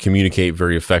communicate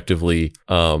very effectively.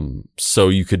 So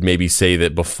you could maybe say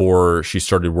that before she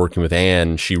started working with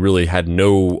Anne, she really had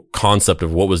no concept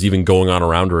of what was even going on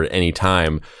around her at any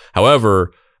time.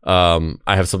 However, I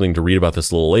have something to read about this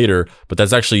a little later, but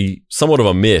that's actually somewhat of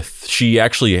a myth. She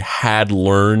actually had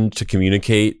learned to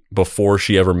communicate before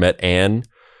she ever met Anne.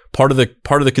 Part of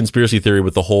the conspiracy theory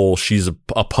with the whole she's a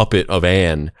puppet of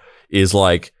Anne is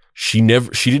like she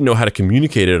didn't know how to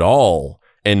communicate at all.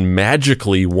 And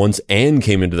magically, once Anne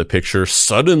came into the picture,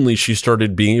 suddenly she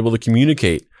started being able to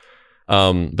communicate.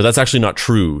 But that's actually not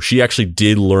true. She actually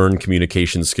did learn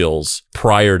communication skills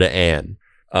prior to Anne.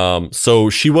 So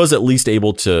she was at least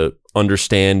able to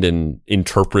understand and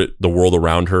interpret the world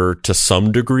around her to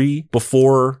some degree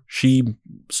before she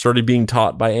started being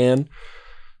taught by Anne.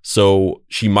 So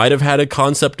she might have had a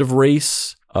concept of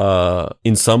race,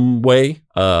 in some way.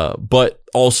 But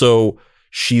also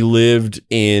she lived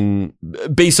in,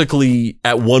 basically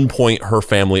at one point her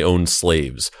family owned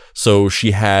slaves. So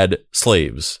she had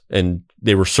slaves and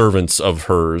they were servants of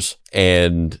hers,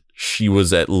 and she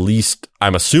was at least,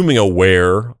 I'm assuming,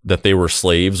 aware that they were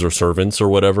slaves or servants or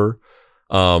whatever,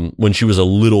 when she was a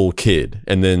little kid.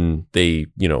 And then they,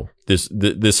 you know,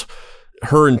 this,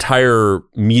 her entire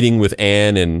meeting with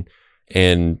Anne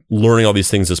and learning all these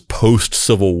things is post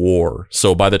Civil War.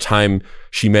 So by the time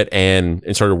she met Anne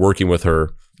and started working with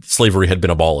her, slavery had been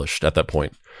abolished at that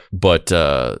point. But,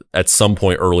 at some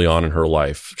point early on in her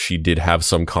life, she did have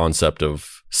some concept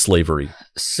of slavery.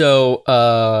 So,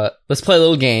 let's play a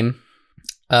little game.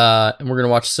 And we're going to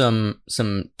watch some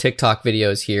TikTok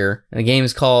videos here. And the game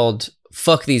is called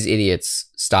Fuck These Idiots,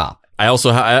 Stop. I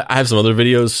also I have some other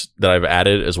videos that I've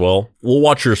added as well. We'll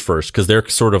watch yours first because they're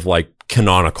sort of like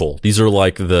canonical. These are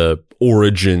like the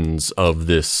origins of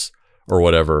this or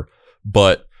whatever.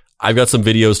 But I've got some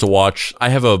videos to watch. I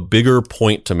have a bigger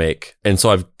point to make. And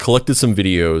so I've collected some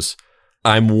videos.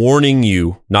 I'm warning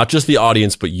you, not just the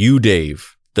audience, but you,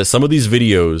 Dave, that some of these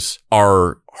videos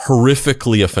are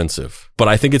horrifically offensive. But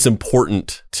I think it's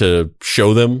important to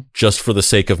show them just for the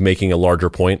sake of making a larger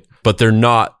point. but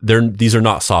these are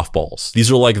not softballs.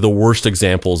 These are like the worst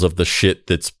examples of the shit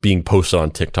that's being posted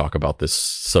on TikTok about this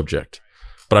subject.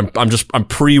 But I'm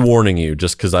pre-warning you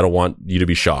just because I don't want you to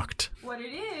be shocked. What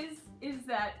it is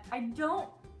that I don't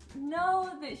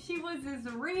know that she was as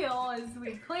real as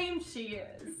we claim she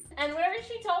is. And whenever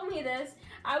she told me this,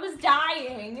 I was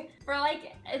dying for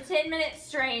like 10 minutes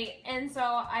straight, and so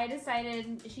I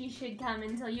decided she should come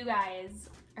and tell you guys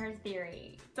her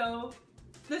theory. So,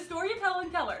 the story of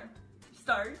Helen Keller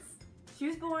starts, she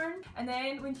was born, and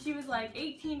then when she was like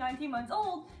 18, 19 months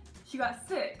old, she got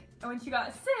sick. And when she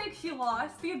got sick, she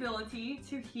lost the ability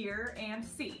to hear and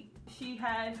see. She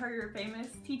had her famous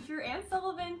teacher, Anne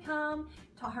Sullivan, come,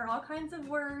 taught her all kinds of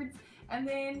words, and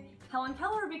then Helen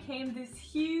Keller became this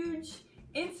huge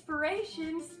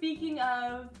inspiration, speaking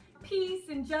of peace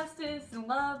and justice and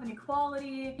love and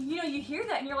equality. You know, you hear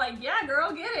that and you're like, yeah,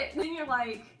 girl, get it. And then you're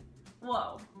like,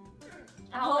 whoa,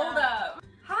 hold up.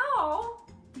 How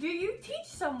do you teach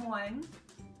someone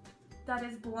that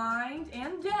is blind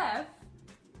and deaf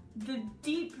the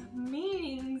deep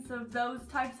meanings of those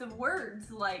types of words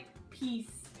like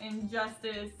peace and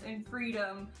justice and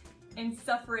freedom and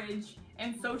suffrage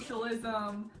and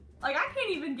socialism? Like, I can't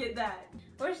even get that.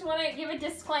 We just want to give a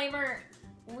disclaimer.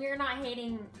 We're not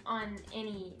hating on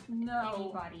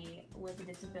anybody with a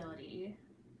disability.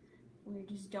 We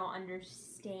just don't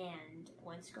understand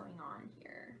what's going on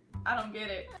here. I don't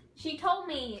get it. She told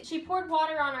me she poured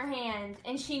water on her hand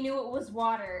and she knew it was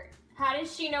water. How did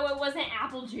she know it wasn't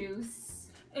apple juice?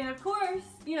 And of course,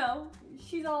 you know,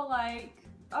 she's all like,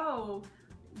 oh,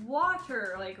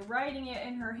 water, like writing it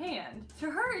in her hand.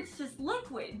 To her, it's just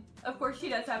liquid. Of course, she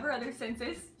does have her other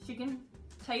senses. She can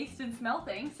taste and smell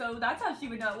things, so that's how she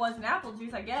would know it wasn't apple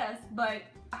juice, I guess. But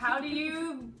how do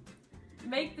you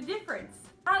make the difference?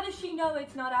 How does she know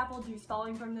it's not apple juice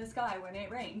falling from the sky when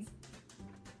it rains?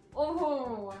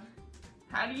 Oh.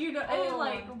 How do you know? And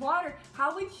like water,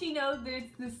 how would she know that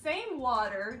it's the same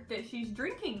water that she's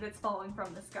drinking that's falling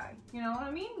from the sky? You know what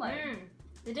I mean? Like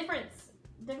the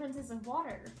differences of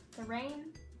water. The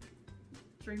rain.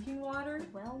 Drinking water.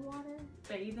 Well water.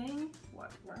 Bathing.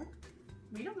 What?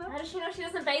 We don't know. How does she know she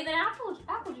doesn't bathe in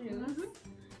apple juice? Mm-hmm.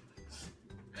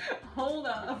 Hold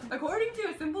up. According to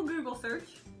a simple Google search,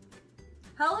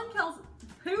 Helen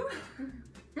who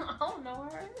I don't know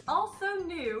her. Also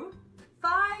knew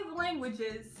 5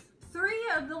 languages. 3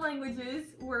 of the languages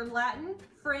were Latin,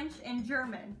 French, and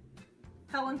German.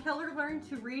 Helen Keller learned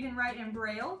to read and write in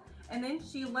Braille, and then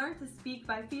she learned to speak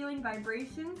by feeling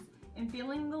vibrations and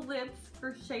feeling the lips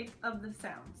for shape of the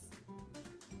sounds.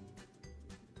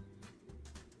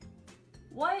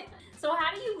 What? So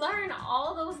how do you learn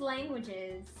all those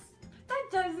languages? That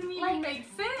doesn't even make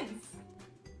sense.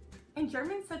 And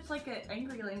German's such like an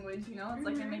angry language, you know? It's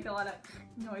like they make a lot of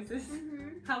noises.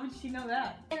 How would she know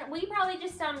that? And we probably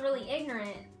just sound really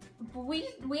ignorant. But we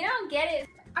don't get it.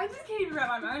 I just can't even wrap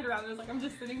my mind around this. Like, I'm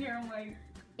just sitting here, I'm like...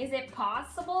 Is it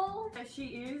possible? That she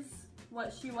is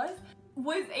what she was?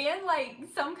 Was Anne like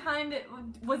some kind of...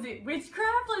 Was it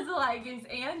witchcraft? Was it like, is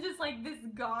Anne just like this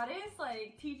goddess,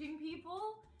 like teaching people?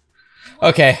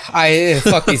 Okay,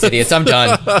 fuck these idiots. I'm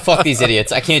done. Fuck these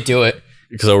idiots. I can't do it.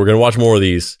 So we're going to watch more of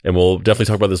these, and we'll definitely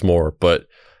talk about this more. But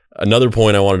another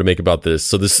point I wanted to make about this.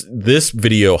 So this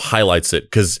video highlights it,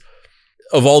 because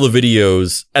of all the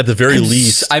videos, at the very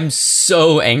least... I'm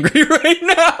so angry right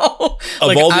now.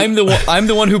 Like, I'm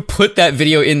the one who put that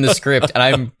video in the script, and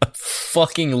I'm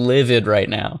fucking livid right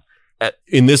now.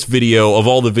 In this video, of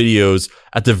all the videos,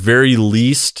 at the very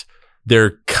least...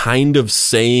 they're kind of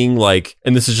saying like,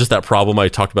 and this is just that problem I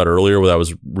talked about earlier where I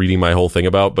was reading my whole thing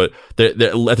about, but they're,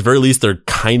 at the very least, they're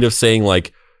kind of saying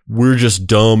like, we're just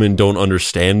dumb and don't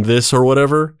understand this or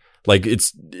whatever. Like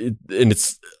it's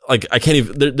like, I can't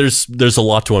even, there's a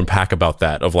lot to unpack about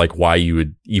that, of like why you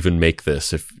would even make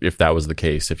this if that was the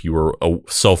case, if you were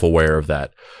self-aware of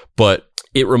that. But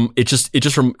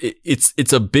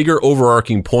it's a bigger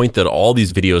overarching point that all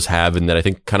these videos have, and that I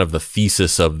think kind of the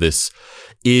thesis of this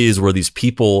is, where these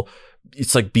people,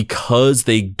 it's like, because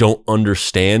they don't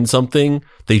understand something,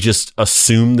 they just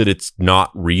assume that it's not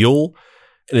real.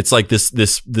 And it's like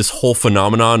this whole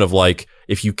phenomenon of like,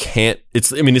 if you can't, it's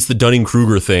the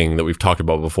Dunning-Kruger thing that we've talked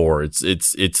about before. It's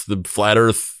the flat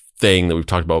earth thing that we've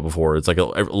talked about before. It's like a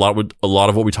lot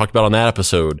of what we talked about on that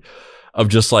episode, of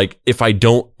just like, if I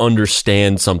don't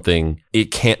understand something,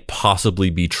 it can't possibly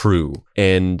be true.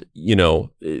 And, you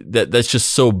know, that's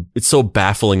just it's so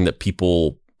baffling that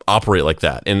people operate like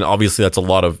that. And obviously that's a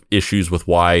lot of issues with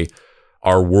why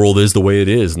our world is the way it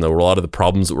is, and a lot of the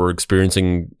problems that we're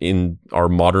experiencing in our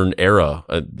modern era.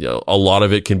 A lot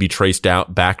of it can be traced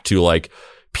out back to like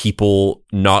people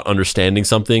not understanding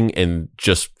something and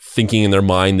just thinking in their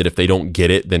mind that if they don't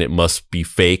get it, then it must be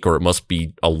fake or it must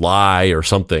be a lie or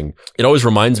something. It always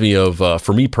reminds me of,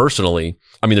 for me personally,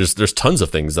 I mean, there's tons of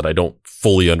things that I don't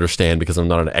fully understand because I'm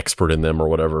not an expert in them or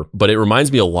whatever, but it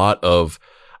reminds me a lot of,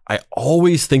 I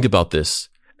always think about this,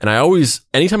 and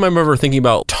anytime I'm ever thinking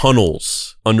about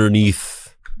tunnels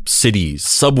underneath cities,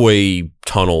 subway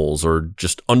tunnels, or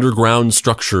just underground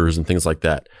structures and things like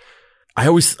that,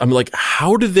 I'm like,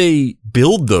 how do they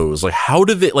build those? Like, how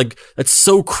do they, like, that's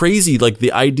so crazy. Like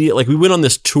the idea, like we went on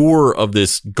this tour of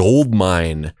this gold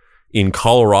mine in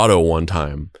Colorado one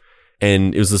time,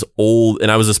 and it was this old, and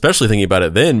I was especially thinking about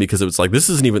it then because it was like, this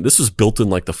was built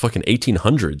in like the fucking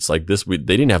 1800s. Like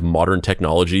they didn't have modern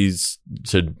technologies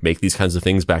to make these kinds of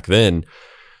things back then.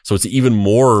 So it's even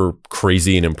more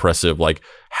crazy and impressive. Like,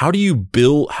 how do you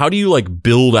build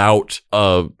out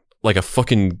a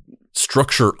fucking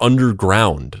structure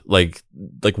underground? Like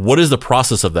what is the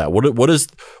process of that? What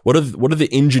are the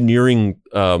engineering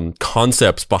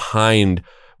concepts behind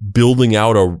building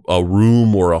out a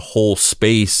room or a whole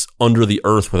space under the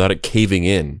earth without it caving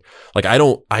in? Like, I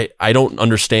don't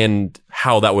understand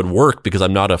how that would work because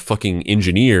I'm not a fucking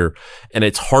engineer, and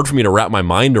it's hard for me to wrap my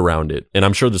mind around it. And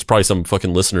I'm sure there's probably some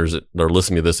fucking listeners that are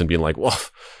listening to this and being like, well,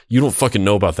 you don't fucking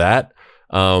know about that.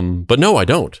 But no, I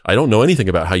don't know anything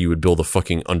about how you would build a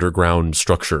fucking underground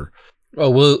structure.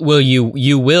 Oh, well,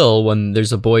 you will when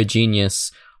there's a boy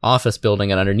genius office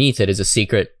building, and underneath it is a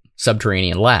secret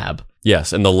subterranean lab.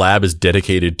 Yes, and the lab is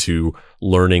dedicated to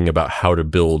learning about how to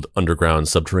build underground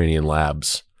subterranean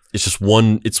labs. It's just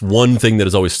one thing that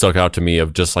has always stuck out to me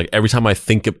of just like every time I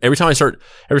unfocus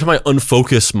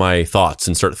my thoughts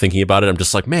and start thinking about it, I'm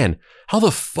just like, man, how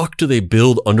the fuck do they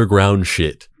build underground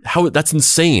shit? That's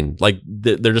insane. Like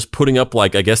they're just putting up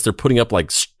like, I guess they're putting up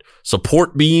like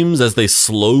support beams as they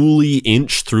slowly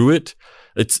inch through it.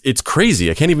 It's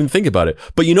crazy. I can't even think about it.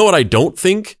 But you know what I don't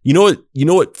think? You know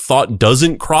what thought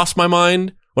doesn't cross my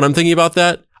mind when I'm thinking about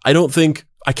that?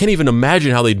 I can't even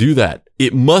imagine how they do that.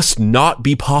 It must not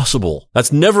be possible.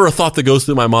 That's never a thought that goes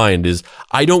through my mind is,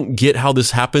 I don't get how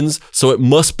this happens, so it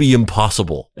must be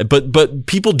impossible. But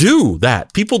people do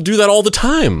that. People do that all the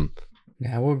time.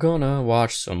 Now we're gonna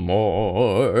watch some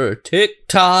more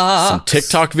TikTok. Some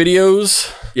TikTok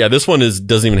videos. Yeah, this one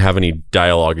doesn't even have any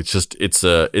dialogue. It's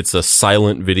a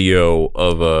silent video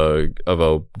of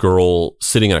a girl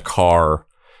sitting in a car,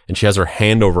 and she has her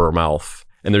hand over her mouth,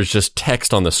 and there's just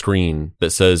text on the screen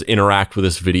that says, "Interact with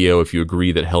this video if you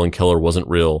agree that Helen Keller wasn't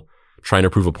real, trying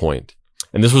to prove a point."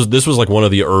 And this was like one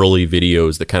of the early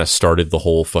videos that kind of started the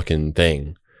whole fucking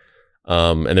thing.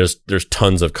 And there's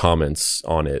tons of comments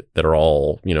on it that are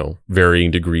all,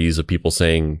 varying degrees of people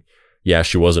saying, yeah,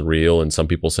 she wasn't real, and some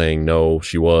people saying, no,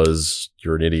 she was,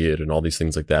 you're an idiot, and all these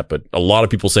things like that. But a lot of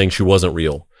people saying she wasn't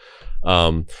real.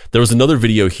 There was another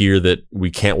video here that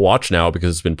we can't watch now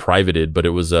because it's been privated, but it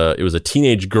was a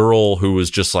teenage girl who was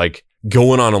just like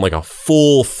going on like a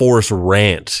full force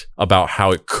rant about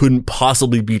how it couldn't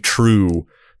possibly be true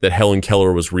that Helen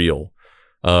Keller was real.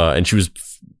 And she was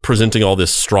presenting all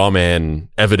this straw man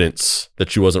evidence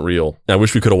that she wasn't real. And I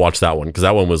wish we could have watched that one, because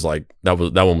that one was like, that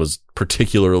one was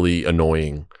particularly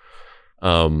annoying.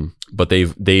 But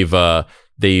they've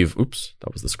oops,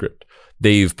 that was the script.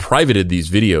 They've privated these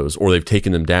videos, or they've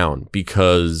taken them down,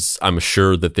 because I'm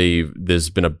sure that there's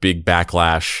been a big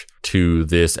backlash to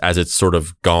this as it's sort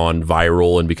of gone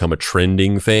viral and become a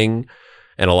trending thing.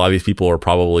 And a lot of these people are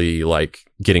probably like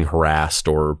getting harassed,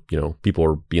 or, people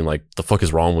are being like, the fuck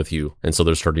is wrong with you? And so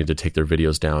they're starting to take their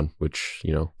videos down, which,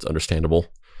 it's understandable.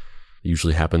 It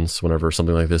usually happens whenever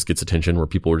something like this gets attention, where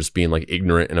people are just being like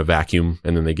ignorant in a vacuum,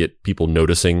 and then they get people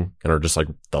noticing and are just like,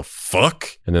 the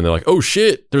fuck? And then they're like, oh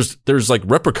shit, there's like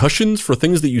repercussions for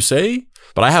things that you say.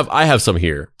 But I have some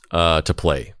here to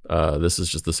play. This is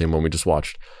just the same one we just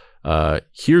watched.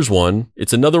 Here's one.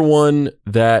 It's another one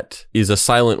that is a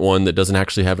silent one that doesn't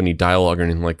actually have any dialogue or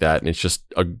anything like that. And it's just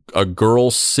a girl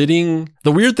sitting.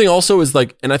 The weird thing also is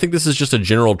like, and I think this is just a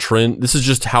general trend. This is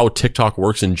just how TikTok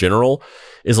works in general,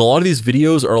 is a lot of these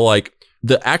videos are like,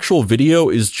 the actual video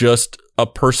is just a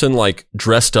person like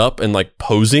dressed up and like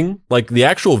posing. Like the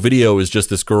actual video is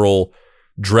just this girl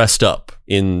dressed up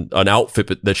in an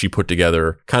outfit that she put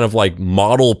together, kind of like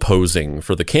model posing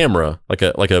for the camera, like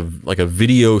a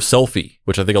video selfie,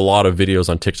 which I think a lot of videos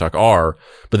on TikTok are.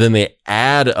 But then they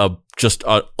add just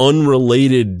an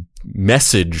unrelated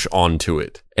message onto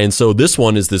it. And so this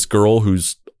one is this girl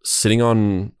who's sitting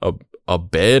on a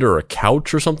bed or a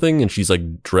couch or something, and she's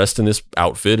like dressed in this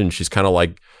outfit, and she's kind of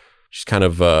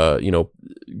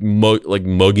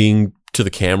mugging to the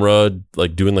camera,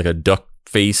 like doing like a duck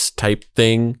face type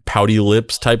thing, pouty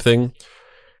lips type thing.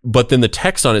 But then the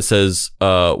text on it says,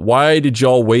 why did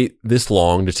y'all wait this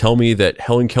long to tell me that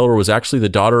Helen Keller was actually the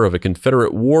daughter of a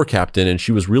Confederate war captain and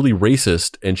she was really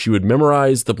racist and she would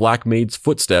memorize the black maid's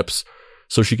footsteps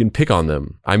so she can pick on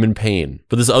them? I'm in pain.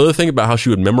 But this other thing about how she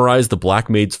would memorize the black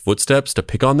maid's footsteps to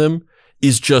pick on them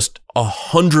is just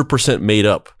 100% made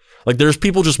up. Like there's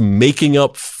people just making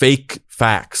up fake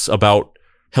facts about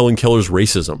Helen Keller's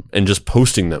racism and just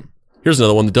posting them. Here's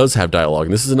another one that does have dialogue,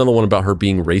 and this is another one about her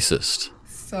being racist.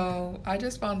 So I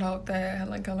just found out that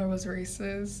Helen Keller was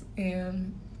racist,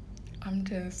 and I'm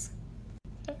just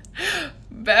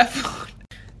baffled.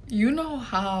 You know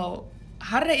how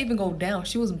did that even go down?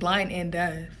 She was blind and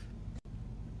deaf.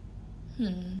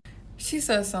 She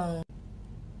said something.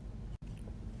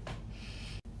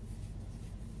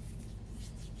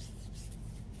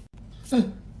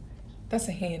 That's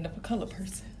a hand of a color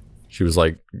person. She was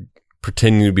like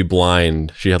pretending to be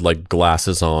blind. She had like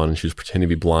glasses on. She was pretending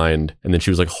to be blind. And then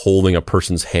she was like holding a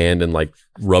person's hand and like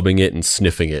rubbing it and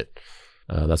sniffing it.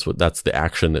 That's the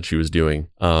action that she was doing.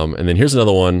 And then here's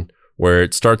another one where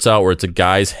it starts out where it's a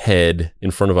guy's head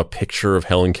in front of a picture of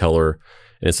Helen Keller.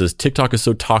 And it says, TikTok is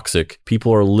so toxic.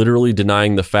 People are literally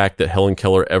denying the fact that Helen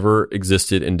Keller ever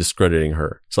existed and discrediting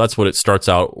her. So that's what it starts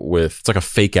out with. It's like a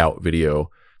fake out video.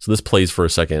 So this plays for a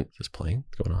second. Is this playing?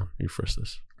 What's going on? Refresh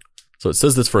this. So it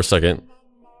says this for a second.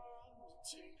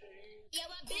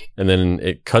 And then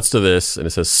it cuts to this and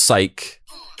it says, psych.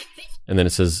 And then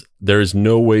it says, there is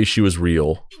no way she was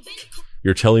real.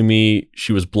 You're telling me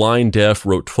she was blind, deaf,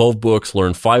 wrote 12 books,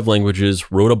 learned 5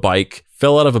 languages, rode a bike,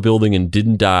 fell out of a building and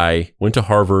didn't die, went to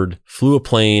Harvard, flew a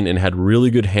plane, and had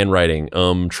really good handwriting.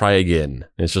 Try again.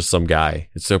 And it's just some guy.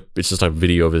 It's just a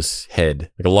video of his head.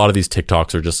 Like a lot of these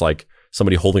TikToks are just like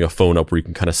somebody holding a phone up where you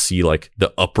can kind of see like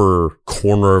the upper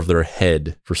corner of their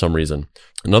head for some reason.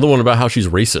 Another one about how she's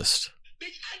racist.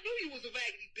 Bitch, I knew you was a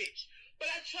raggedy bitch, but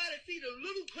I try to see the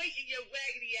little plate in your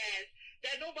raggedy ass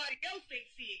that nobody else ain't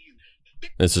seeing you.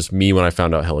 It's just me when I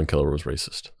found out Helen Keller was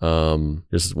racist.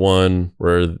 There's one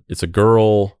where it's a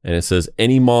girl and it says,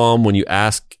 any mom, when you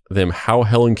ask them how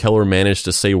Helen Keller managed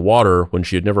to say water when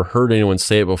she had never heard anyone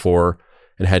say it before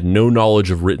and had no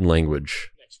knowledge of written language.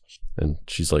 And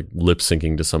she's like lip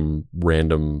syncing to some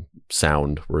random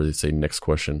sound where they say next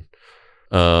question.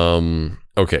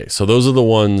 Okay, so those are the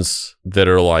ones that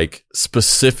are like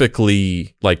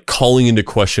specifically like calling into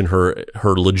question her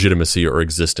legitimacy or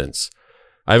existence.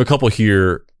 I have a couple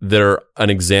here that are an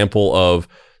example of,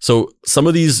 so some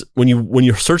of these, when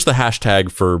you search the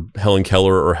hashtag for Helen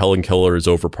Keller or Helen Keller is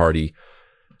over party,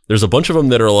 there's a bunch of them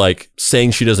that are like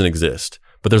saying she doesn't exist,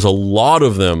 but there's a lot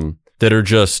of them that are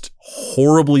just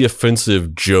horribly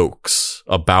offensive jokes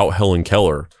about Helen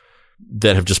Keller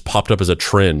that have just popped up as a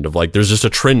trend of like, there's just a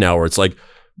trend now where it's like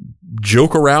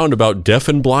joke around about deaf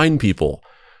and blind people.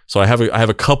 So I have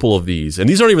a couple of these, and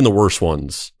these aren't even the worst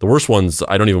ones. The worst ones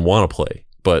I don't even want to play,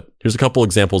 but here's a couple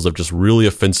examples of just really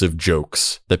offensive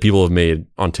jokes that people have made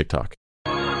on TikTok.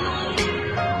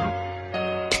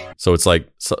 So it's like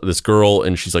this girl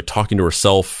and she's like talking to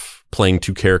herself, playing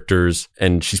 2 characters,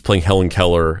 and she's playing Helen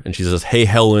Keller and she says, hey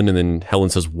Helen, and then Helen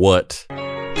says, what?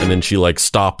 And then she like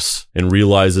stops and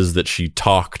realizes that she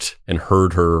talked and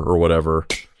heard her or whatever.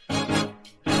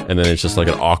 And then it's just like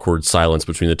an awkward silence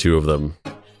between the two of them,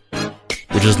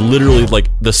 which is literally like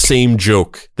the same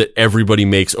joke that everybody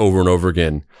makes over and over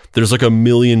again. There's like a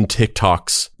million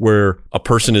TikToks where a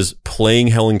person is playing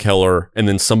Helen Keller and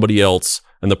then somebody else,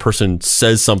 and the person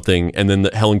says something and then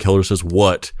Helen Keller says,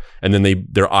 what? And then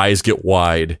their eyes get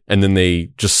wide and then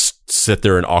they just sit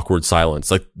there in awkward silence.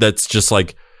 Like that's just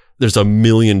like, there's a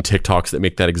million TikToks that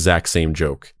make that exact same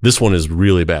joke. This one is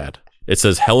really bad. It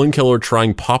says Helen Keller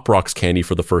trying Pop Rocks candy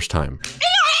for the first time.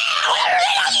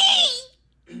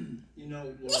 You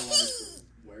know,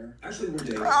 where? Actually, we're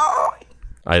dating.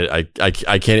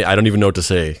 I can't, I don't even know what to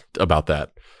say about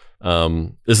that.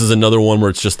 This is another one where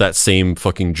it's just that same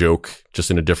fucking joke, just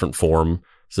in a different form.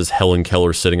 It says Helen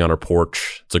Keller sitting on her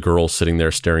porch. It's a girl sitting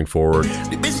there staring forward.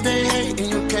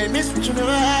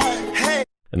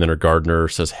 And then her gardener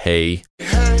says, hey.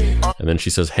 And then she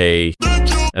says, hey.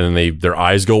 And then their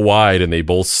eyes go wide and they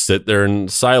both sit there in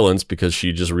silence because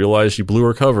she just realized she blew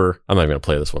her cover. I'm not going to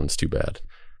play this one. It's too bad.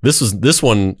 This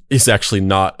one is actually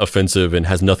not offensive and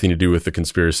has nothing to do with the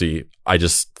conspiracy. I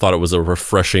just thought it was a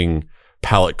refreshing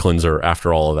palate cleanser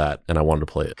after all of that, and I wanted to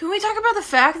play it. Can we talk about the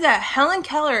fact that Helen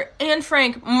Keller, Anne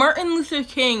Frank, Martin Luther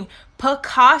King,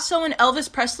 Picasso, and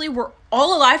Elvis Presley were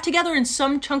all alive together in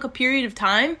some chunk of period of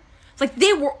time? Like,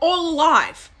 they were all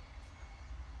alive.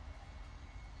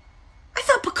 I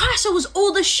thought Picasso was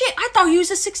old as shit. I thought he was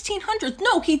the 1600s.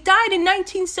 No, he died in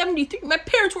 1973. My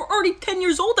parents were already 10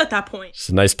 years old at that point. It's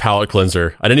a nice palate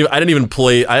cleanser. I didn't even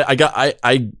play.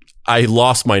 I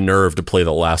lost my nerve to play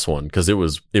the last one because it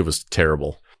was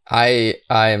terrible. I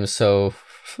am so.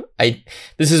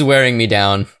 This is wearing me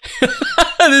down.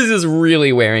 This is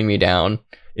really wearing me down.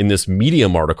 In this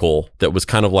Medium article that was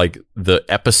kind of like the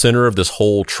epicenter of this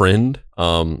whole trend,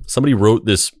 somebody wrote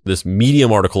this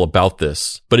Medium article about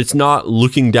this, but it's not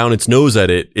looking down its nose at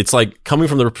it. It's like coming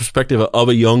from the perspective of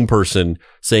a young person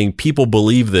saying people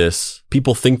believe this,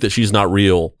 people think that she's not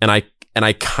real, and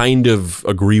I kind of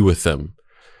agree with them.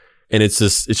 And it's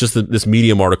just this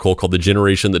Medium article called "The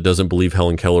Generation That Doesn't Believe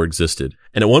Helen Keller Existed."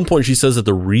 And at one point she says that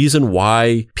the reason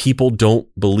why people don't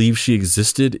believe she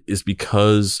existed is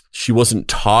because she wasn't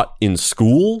taught in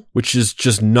school, which is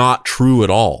just not true at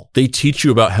all. They teach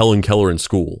you about Helen Keller in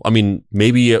school. I mean,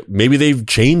 maybe they've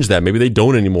changed that. Maybe they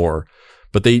don't anymore,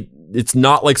 but it's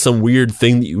not like some weird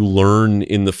thing that you learn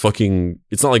in the fucking,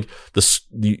 it's not like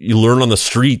you learn on the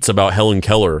streets about Helen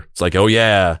Keller. It's like, oh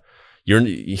yeah, you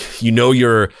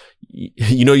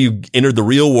entered the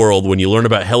real world when you learn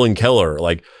about Helen Keller.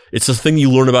 Like, it's a thing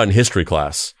you learn about in history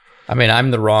class. I mean,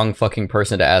 I'm the wrong fucking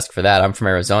person to ask for that. I'm from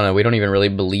Arizona. We don't even really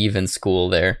believe in school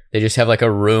there. They just have like a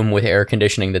room with air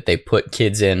conditioning that they put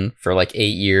kids in for like 8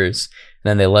 years. And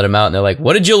then they let them out and they're like,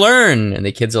 what did you learn? And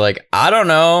the kids are like, I don't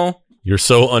know. You're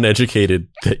so uneducated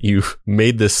that you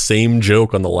made this same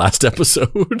joke on the last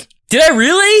episode. Did I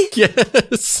really?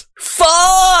 Yes.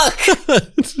 Fuck!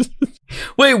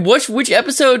 Wait, which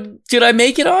episode did I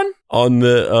make it on? On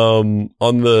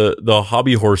the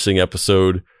hobby horsing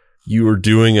episode, you were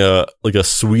doing a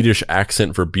Swedish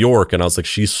accent for Bjork, and I was like,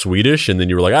 she's Swedish, and then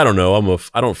you were like, I don't know,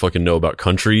 I don't fucking know about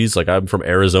countries. Like, I'm from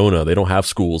Arizona. They don't have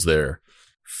schools there.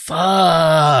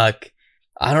 Fuck.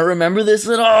 I don't remember this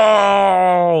at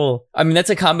all. I mean, that's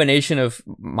a combination of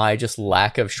my just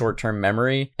lack of short-term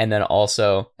memory. And then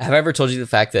also, have I ever told you the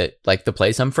fact that like the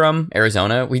place I'm from,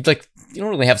 Arizona, you don't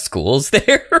really have schools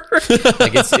there.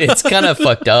 Like it's kind of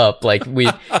fucked up. Like we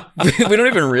don't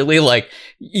even really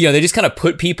they just kind of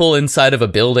put people inside of a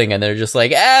building and they're just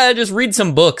like, just read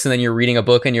some books. And then you're reading a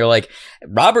book and you're like,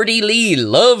 Robert E. Lee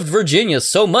loved Virginia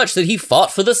so much that he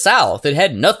fought for the South. It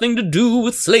had nothing to do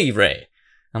with slavery.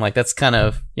 I'm like, that's kind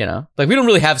of, like we don't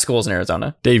really have schools in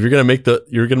Arizona. Dave, you're gonna make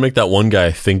that one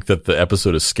guy think that the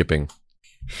episode is skipping.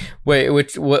 Wait,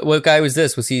 what guy was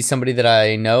this? Was he somebody that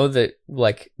I know that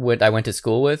I went to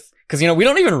school with? Because we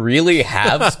don't even really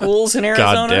have schools in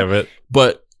Arizona. God damn it!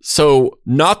 But so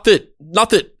not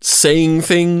that saying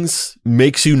things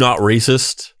makes you not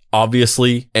racist,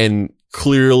 obviously, and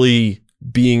clearly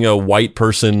being a white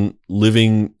person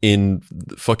living in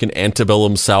fucking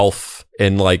antebellum South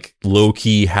and like low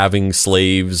key having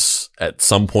slaves at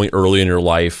some point early in her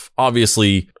life,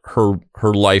 obviously her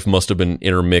life must have been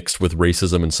intermixed with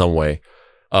racism in some way.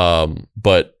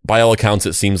 But by all accounts,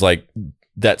 it seems like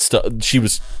that stuff,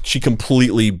 she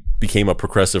completely became a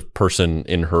progressive person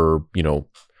in her,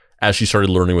 as she started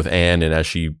learning with Anne and as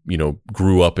she,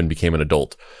 grew up and became an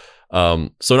adult. So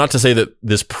not to say that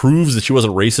this proves that she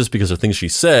wasn't racist because of things she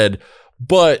said,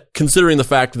 but considering the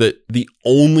fact that the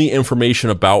only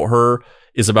information about her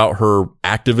is about her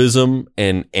activism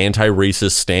and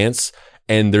anti-racist stance,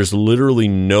 and there's literally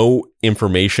no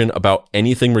information about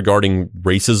anything regarding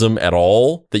racism at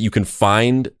all that you can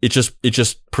find, it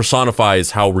just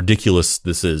personifies how ridiculous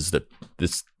this is, that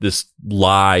this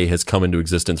lie has come into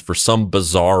existence for some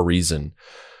bizarre reason.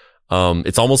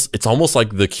 It's almost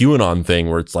like the QAnon thing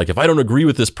where it's like, if I don't agree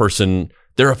with this person,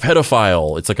 they're a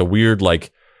pedophile. It's like a weird,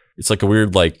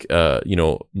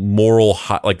 moral,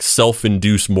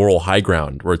 self-induced moral high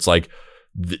ground where it's like,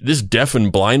 this deaf and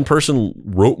blind person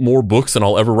wrote more books than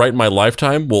I'll ever write in my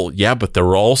lifetime. Well, yeah, but they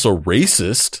were also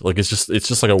racist. Like, it's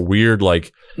just like a weird,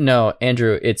 no,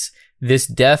 Andrew, it's this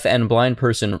deaf and blind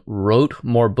person wrote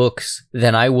more books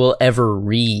than I will ever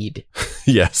read.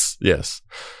 Yes.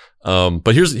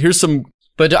 But here's some.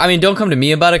 But I mean, don't come to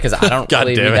me about it because I don't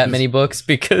really read that many books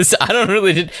because we don't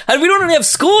really have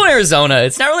school in Arizona.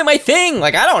 It's not really my thing.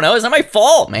 Like, I don't know. It's not my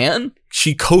fault, man.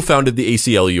 She co-founded the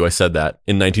ACLU. I said that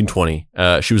in 1920.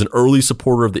 She was an early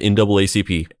supporter of the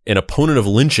NAACP, an opponent of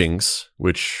lynchings,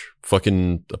 which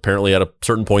fucking apparently at a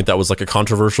certain point that was like a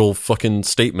controversial fucking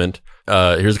statement.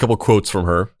 Here's a couple quotes from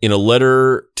her. In a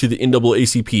letter to the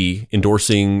NAACP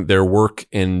endorsing their work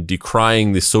and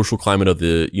decrying the social climate of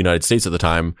the United States at the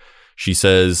time, she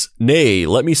says, "Nay,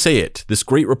 let me say it. This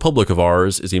great republic of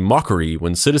ours is a mockery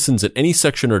when citizens in any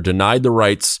section are denied the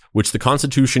rights which the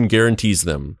Constitution guarantees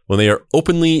them, when they are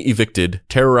openly evicted,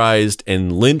 terrorized,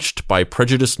 and lynched by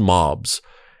prejudiced mobs,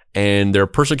 and their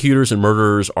persecutors and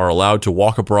murderers are allowed to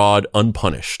walk abroad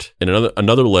unpunished. In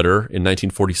another letter in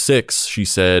 1946, she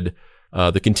said,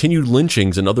 the continued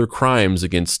lynchings and other crimes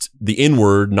against the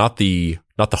N-word, not the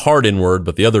hard N-word,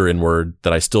 but the other N-word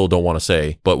that I still don't want to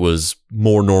say, but was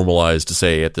more normalized to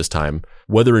say at this time,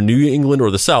 whether in New England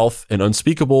or the South, and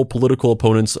unspeakable political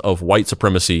opponents of white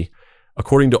supremacy,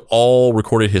 according to all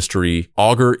recorded history,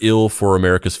 augur ill for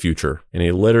America's future. In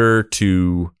a letter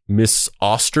to Miss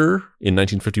Oster in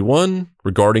 1951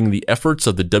 regarding the efforts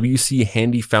of the W.C.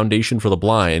 Handy Foundation for the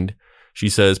Blind, she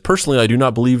says, personally, I do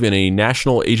not believe in a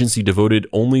national agency devoted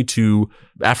only to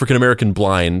African American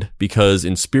blind because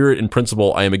in spirit and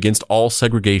principle, I am against all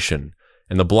segregation.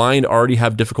 And the blind already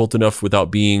have difficult enough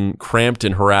without being cramped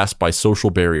and harassed by social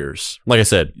barriers. Like I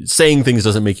said, saying things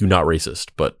doesn't make you not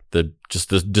racist, but the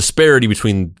disparity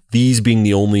between these being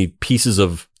the only pieces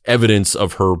of evidence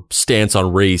of her stance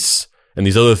on race and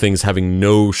these other things having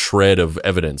no shred of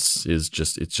evidence it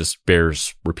just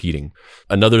bears repeating.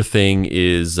 Another thing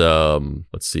is,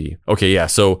 let's see. Okay, yeah.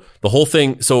 So the whole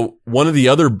thing. So one of the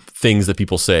other things that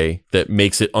people say that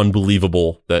makes it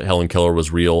unbelievable that Helen Keller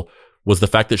was real was the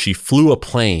fact that she flew a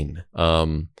plane.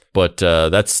 But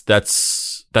that's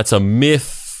a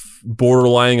myth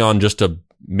borderlining on just a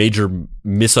major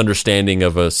misunderstanding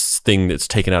of a thing that's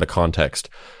taken out of context.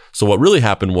 So what really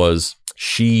happened was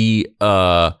she,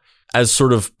 as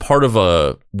sort of part of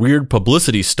a weird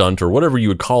publicity stunt or whatever you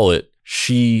would call it,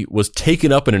 she was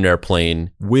taken up in an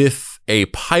airplane with a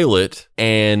pilot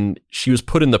and she was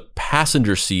put in the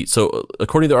passenger seat. So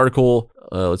according to the article,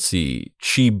 let's see,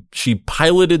 she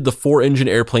piloted the 4-engine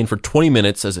airplane for 20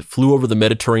 minutes as it flew over the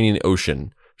Mediterranean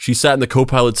Ocean. She sat in the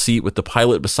co-pilot seat with the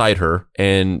pilot beside her,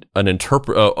 and an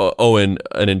interpreter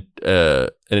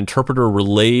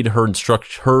relayed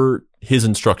his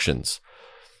instructions.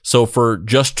 So for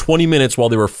just 20 minutes while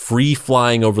they were free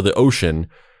flying over the ocean,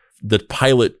 the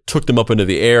pilot took them up into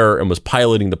the air and was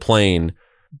piloting the plane,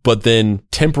 but then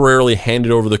temporarily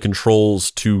handed over the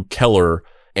controls to Keller,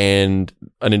 and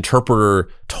an interpreter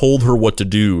told her what to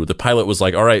do. The pilot was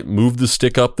like, all right, move the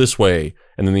stick up this way.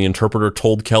 And then the interpreter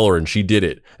told Keller and she did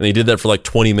it. And they did that for like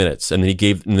 20 minutes. And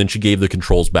then she gave the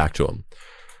controls back to him.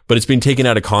 But it's been taken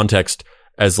out of context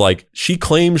as like, she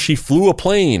claims she flew a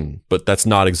plane, but that's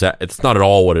not exact. It's not at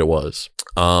all what it was.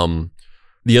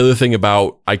 The other thing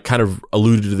about, I kind of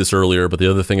alluded to this earlier, but the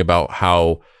other thing about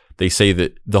how they say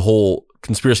that the whole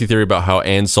conspiracy theory about how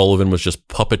Anne Sullivan was just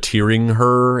puppeteering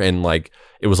her and like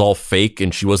it was all fake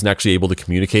and she wasn't actually able to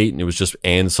communicate and it was just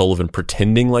Anne Sullivan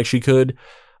pretending like she could.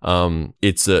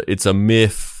 It's a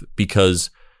myth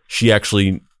because she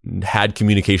actually had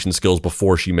communication skills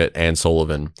before she met Anne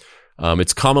Sullivan.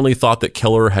 It's commonly thought that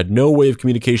Keller had no way of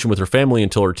communication with her family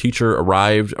until her teacher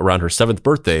arrived around her 7th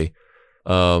birthday.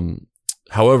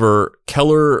 However,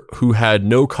 Keller, who had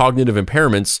no cognitive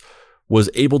impairments, was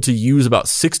able to use about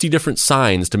 60 different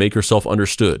signs to make herself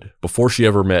understood before she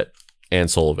ever met Anne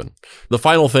Sullivan. The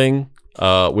final thing,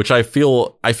 which I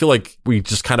feel like we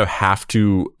just kind of have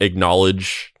to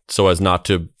acknowledge so as not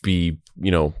to be,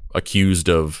 accused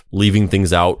of leaving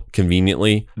things out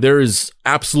conveniently. There is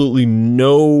absolutely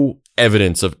no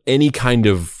evidence of any kind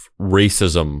of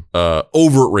racism,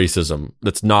 overt racism,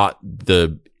 that's not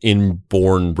the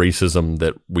inborn racism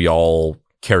that we all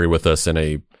carry with us in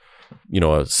a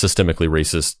systemically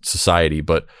racist society,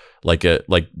 but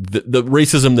the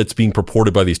racism that's being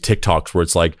purported by these TikToks where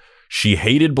it's like, she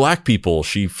hated black people,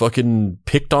 she fucking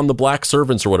picked on the black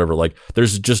servants or whatever. Like,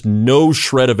 there's just no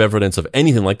shred of evidence of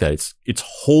anything like that. It's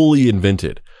wholly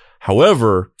invented.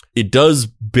 However, it does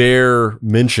bear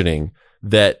mentioning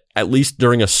that at least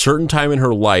during a certain time in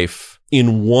her life,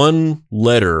 in one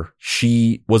letter,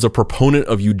 she was a proponent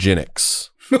of eugenics.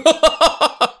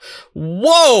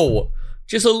 Whoa!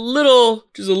 Just a little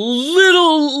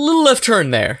left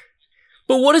turn there.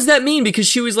 But what does that mean? Because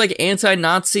she was like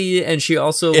anti-Nazi and she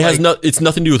also it's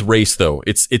nothing to do with race though.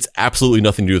 It's absolutely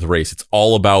nothing to do with race. It's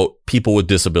all about people with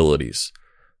disabilities.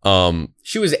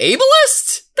 She was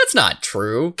ableist? That's not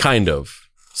true. Kind of.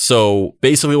 So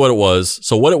basically it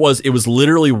was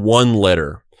literally one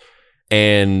letter.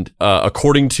 And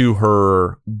according to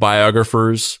her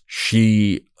biographers,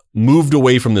 she moved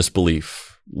away from this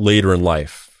belief later in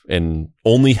life and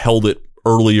only held it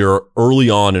early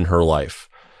on in her life.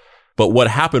 But what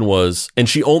happened was, and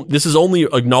this is only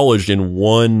acknowledged in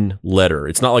one letter.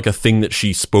 It's not like a thing that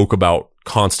she spoke about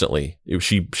constantly.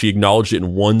 She acknowledged it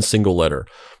in one single letter.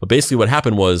 But basically what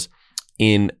happened was,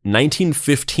 in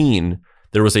 1915,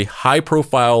 there was a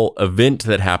high-profile event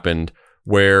that happened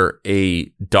where a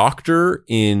doctor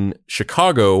in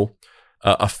Chicago,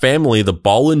 a family, the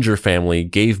Bollinger family,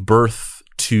 gave birth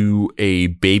to a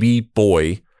baby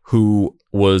boy who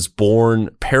was born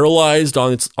paralyzed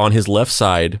on his left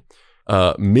side,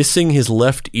 missing his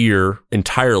left ear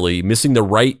entirely, missing the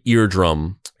right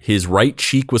eardrum. His right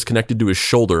cheek was connected to his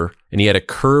shoulder, and he had a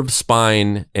curved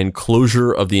spine and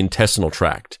closure of the intestinal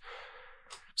tract.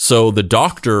 So the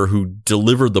doctor who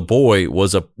delivered the boy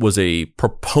was a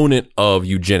proponent of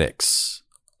eugenics,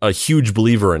 a huge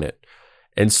believer in it.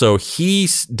 And so he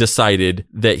decided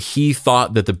that he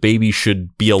thought that the baby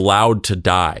should be allowed to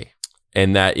die,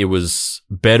 and that it was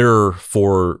better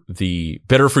for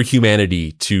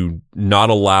humanity to not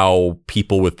allow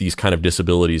people with these kind of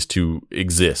disabilities to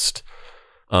exist.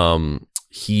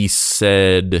 He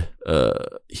said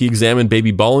he examined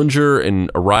baby Bollinger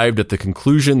and arrived at the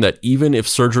conclusion that even if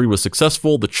surgery was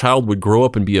successful, the child would grow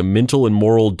up and be a mental and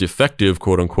moral defective,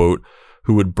 quote unquote,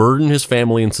 who would burden his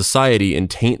family and society and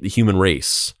taint the human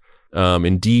race.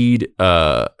 Indeed,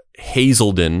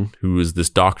 Hazelden, who is this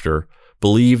doctor,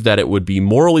 believed that it would be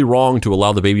morally wrong to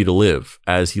allow the baby to live.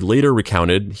 As he later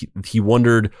recounted, he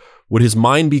wondered, would his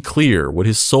mind be clear? Would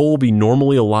his soul be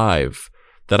normally alive?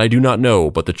 That I do not know,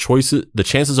 but the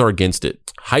chances are against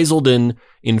it. Hazelden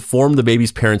informed the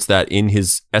baby's parents that, in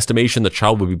his estimation, the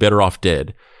child would be better off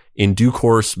dead. In due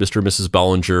course, Mr. and Mrs.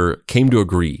 Bollinger came to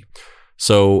agree.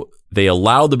 So they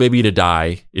allowed the baby to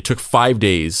die. It took 5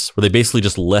 days, where they basically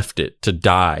just left it to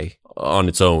die on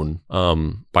its own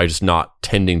by just not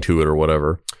tending to it or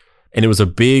whatever. And it was a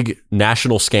big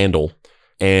national scandal,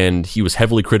 and he was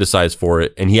heavily criticized for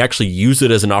it. And he actually used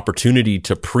it as an opportunity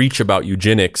to preach about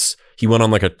eugenics. He went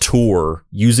on like a tour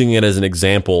using it as an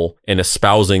example and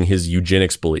espousing his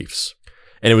eugenics beliefs.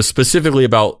 And it was specifically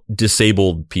about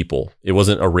disabled people. It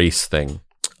wasn't a race thing.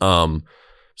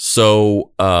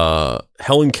 So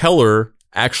Helen Keller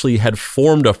actually had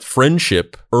formed a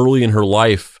friendship early in her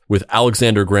life with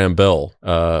Alexander Graham Bell,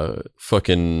 our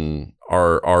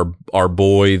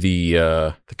boy,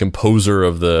 the composer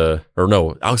of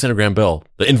Alexander Graham Bell,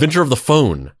 the inventor of the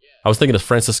phone. I was thinking of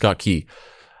Francis Scott Key.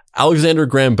 Alexander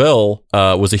Graham Bell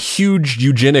was a huge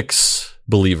eugenics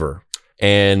believer,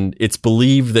 and it's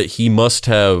believed that he must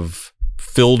have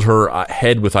filled her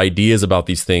head with ideas about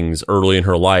these things early in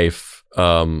her life,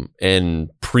 and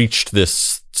preached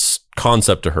this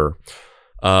concept to her,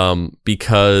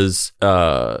 because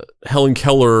Helen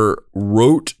Keller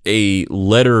wrote a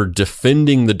letter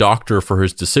defending the doctor for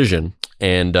his decision,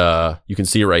 and you can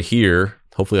see it right here.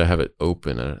 Hopefully I have it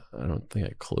open. I don't think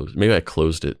I closed. Maybe I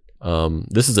closed it.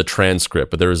 This is a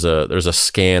transcript, but there's a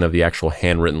scan of the actual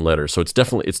handwritten letter. So it's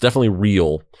definitely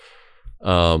real.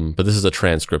 But this is a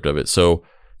transcript of it. So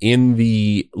in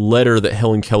the letter that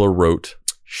Helen Keller wrote,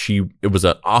 it was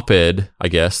an op-ed, I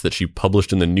guess, that she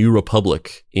published in the New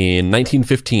Republic in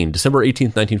 1915, December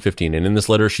 18th, 1915. And in this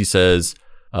letter, she says,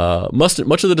 much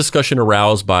of the discussion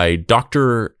aroused by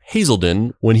Dr.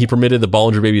 Hazelden when he permitted the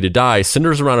Bollinger baby to die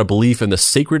centers around a belief in the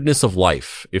sacredness of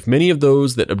life. If many of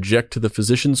those that object to the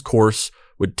physician's course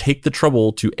would take the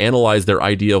trouble to analyze their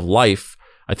idea of life,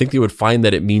 I think they would find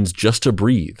that it means just to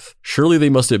breathe. Surely they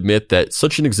must admit that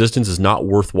such an existence is not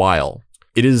worthwhile.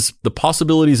 It is the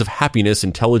possibilities of happiness,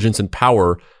 intelligence, and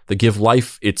power that give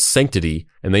life its sanctity,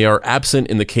 and they are absent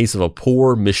in the case of a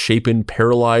poor, misshapen,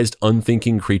 paralyzed,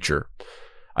 unthinking creature.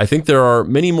 I think there are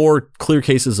many more clear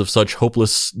cases of such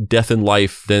hopeless death in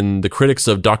life than the critics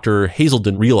of Dr.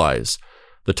 Hazelden realize.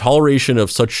 The toleration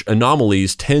of such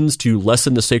anomalies tends to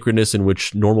lessen the sacredness in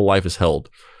which normal life is held.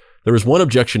 There is one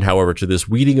objection, however, to this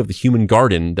weeding of the human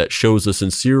garden that shows a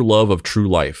sincere love of true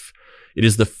life. It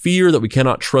is the fear that we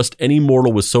cannot trust any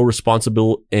mortal with so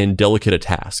responsible and delicate a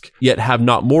task. Yet have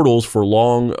not mortals for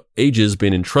long ages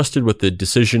been entrusted with the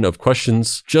decision of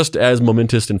questions just as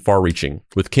momentous and far-reaching,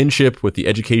 with kinship, with the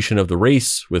education of the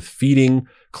race, with feeding,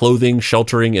 clothing,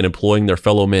 sheltering, and employing their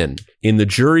fellow men. In the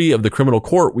jury of the criminal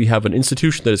court, we have an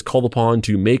institution that is called upon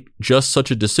to make just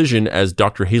such a decision as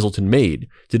Dr. Hazelden made,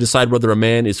 to decide whether a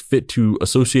man is fit to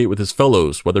associate with his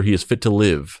fellows, whether he is fit to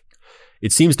live.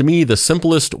 It seems to me the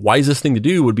simplest, wisest thing to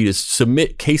do would be to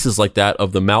submit cases like that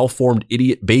of the malformed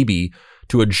idiot baby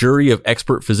to a jury of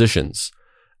expert physicians.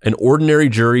 An ordinary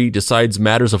jury decides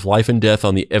matters of life and death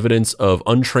on the evidence of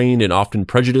untrained and often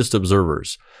prejudiced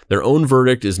observers. Their own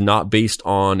verdict is not based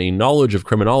on a knowledge of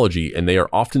criminology, and they are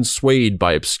often swayed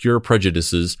by obscure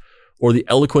prejudices or the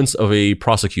eloquence of a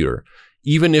prosecutor.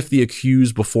 Even if the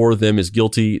accused before them is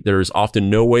guilty, there is often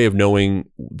no way of knowing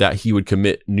that he would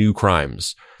commit new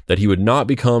crimes, that he would not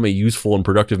become a useful and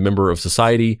productive member of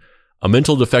society. A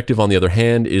mental defective, on the other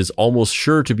hand, is almost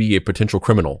sure to be a potential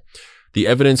criminal. The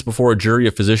evidence before a jury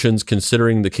of physicians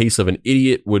considering the case of an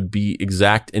idiot would be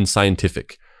exact and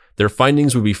scientific. Their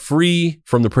findings would be free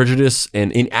from the prejudice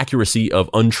and inaccuracy of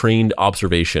untrained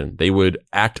observation. They would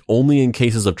act only in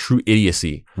cases of true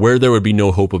idiocy, where there would be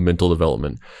no hope of mental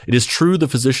development. It is true the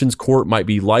physician's court might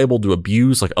be liable to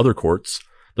abuse like other courts.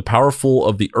 The powerful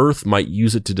of the earth might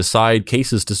use it to decide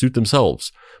cases to suit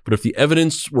themselves. But if the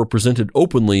evidence were presented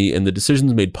openly and the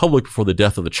decisions made public before the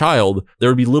death of the child, there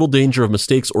would be little danger of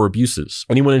mistakes or abuses.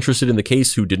 Anyone interested in the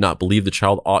case who did not believe the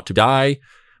child ought to die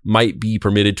might be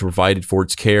permitted to provide for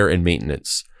its care and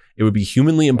maintenance. It would be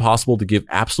humanly impossible to give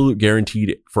absolute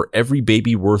guarantee for every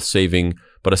baby worth saving,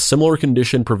 but a similar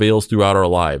condition prevails throughout our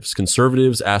lives.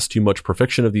 Conservatives ask too much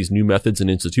perfection of these new methods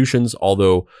and institutions,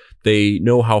 although they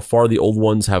know how far the old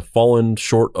ones have fallen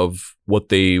short of what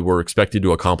they were expected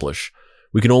to accomplish.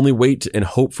 We can only wait and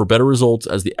hope for better results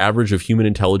as the average of human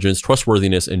intelligence,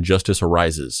 trustworthiness, and justice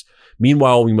arises.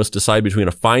 Meanwhile, we must decide between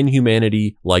a fine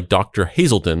humanity like Dr.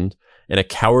 Hazelton and a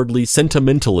cowardly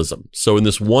sentimentalism. So in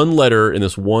this one letter, in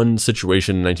this one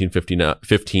situation in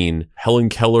 1915, Helen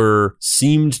Keller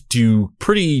seemed to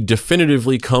pretty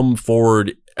definitively come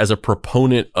forward as a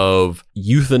proponent of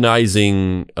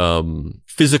euthanizing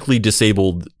physically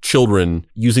disabled children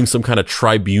using some kind of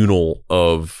tribunal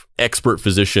of expert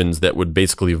physicians that would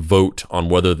basically vote on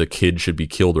whether the kid should be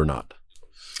killed or not.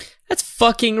 That's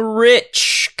fucking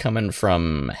rich coming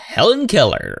from Helen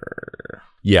Keller.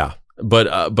 Yeah. But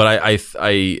I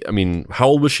mean, how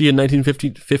old was she in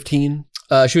 1915?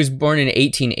 She was born in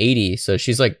 1880, so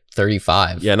she's like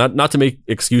 35. Yeah, not to make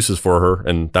excuses for her,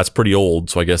 and that's pretty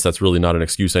old, so I guess that's really not an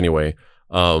excuse anyway.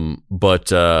 But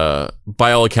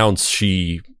by all accounts,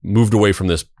 she moved away from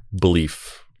this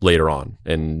belief later on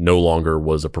and no longer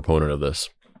was a proponent of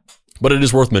this. But it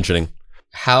is worth mentioning.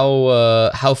 How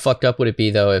fucked up would it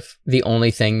be though if the only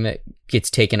thing that gets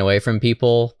taken away from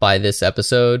people by this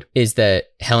episode is that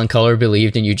Helen Keller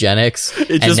believed in eugenics?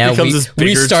 It just becomes this bigger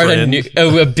we start trend.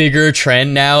 a bigger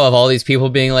trend now of all these people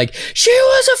being like, she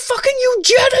was a fucking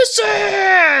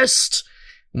eugenicist.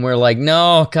 And we're like,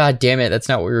 no, god damn it, that's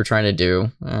not what we were trying to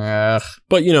do. Ugh.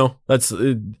 But you know, that's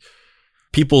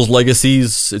people's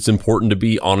legacies. It's important to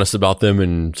be honest about them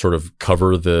and sort of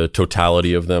cover the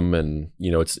totality of them. And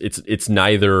you know, it's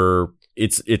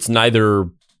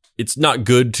not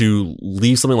good to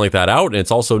leave something like that out, and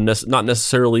it's also not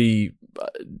necessarily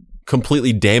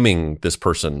completely damning this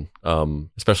person,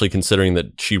 especially considering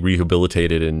that she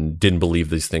rehabilitated and didn't believe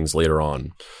these things later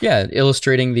on. Yeah,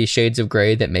 illustrating the shades of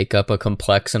gray that make up a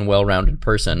complex and well-rounded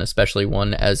person, especially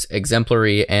one as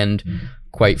exemplary and,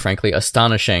 quite frankly,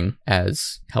 astonishing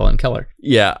as Helen Keller.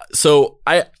 Yeah, so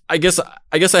I guess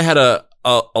I had a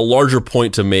larger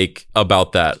point to make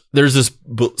about that. There's this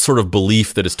sort of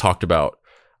belief that is talked about.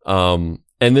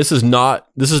 And this is not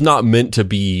meant to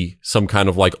be some kind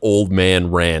of like old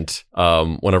man rant,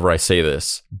 whenever I say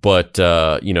this, but,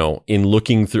 you know, in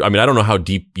looking through, I mean, I don't know how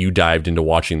deep you dived into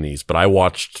watching these, but I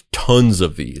watched tons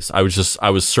of these. I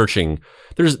was searching.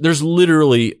 There's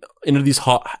literally in these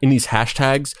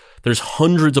hashtags, there's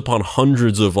hundreds upon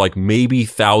hundreds of like maybe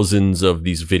thousands of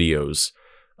these videos.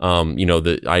 You know,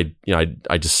 that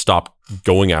I just stopped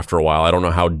going after a while. I don't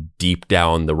know how deep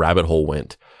down the rabbit hole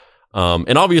went.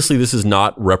 And obviously this is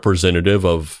not representative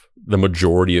of the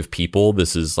majority of people.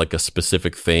 This is like a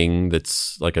specific thing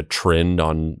that's like a trend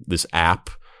on this app.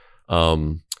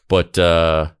 But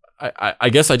I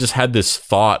guess I just had this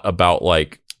thought about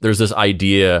like, there's this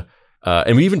idea,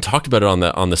 and we even talked about it on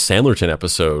the Sandlerton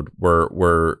episode where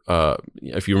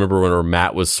if you remember when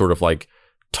Matt was sort of like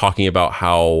talking about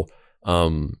how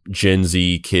Gen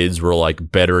Z kids were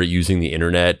like better at using the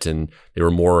internet and they were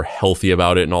more healthy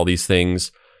about it and all these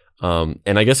things. And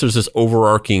I guess there's this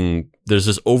overarching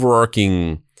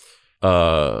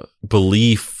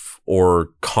belief or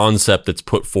concept that's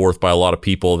put forth by a lot of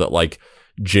people that like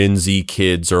Gen Z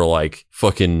kids are like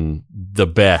fucking the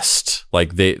best.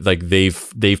 Like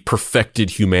they've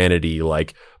perfected humanity.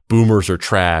 Like boomers are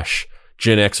trash.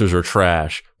 Gen Xers are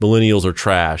trash. Millennials are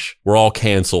trash. We're all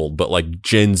canceled, but like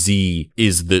Gen Z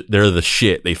they're the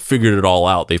shit. They figured it all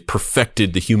out. They've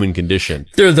perfected the human condition.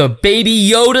 They're the baby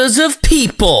Yodas of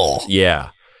people. Yeah.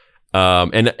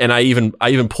 And I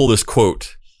even pull this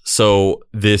quote. So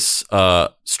this,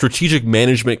 strategic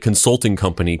management consulting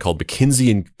company called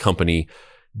McKinsey & Company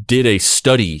did a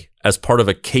study as part of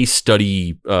a case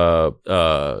study,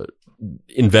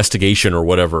 investigation or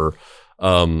whatever,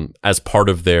 as part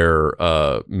of their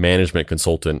management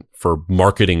consultant for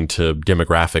marketing to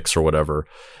demographics or whatever.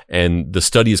 And the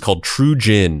study is called True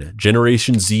Gen,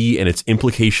 Generation Z and its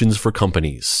Implications for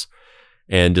Companies.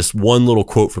 And just one little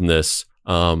quote from this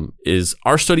is,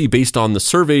 our study based on the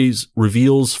surveys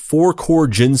reveals 4 core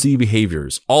Gen Z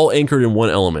behaviors, all anchored in one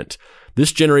element: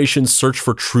 this generation's search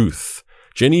for truth.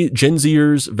 Gen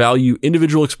Zers value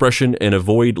individual expression and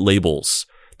avoid labels.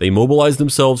 They mobilize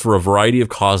themselves for a variety of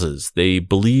causes. They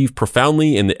believe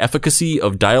profoundly in the efficacy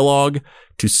of dialogue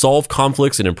to solve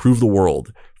conflicts and improve the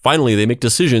world. Finally, they make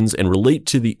decisions and relate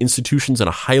to the institutions in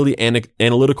a highly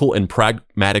analytical and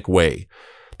pragmatic way.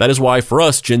 That is why, for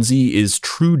us, Gen Z is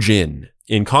true Gen.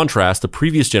 In contrast, the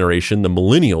previous generation, the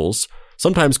millennials,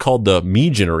 sometimes called the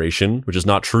me generation, which is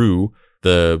not true.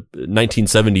 The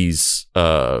 1970s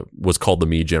was called the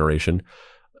me generation.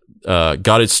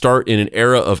 Got its start in an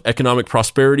era of economic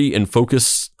prosperity and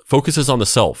focuses on the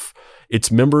self.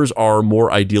 Its members are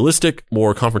more idealistic,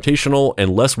 more confrontational,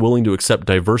 and less willing to accept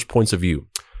diverse points of view,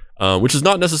 which is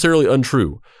not necessarily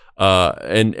untrue.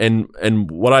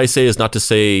 And what I say is not to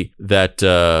say that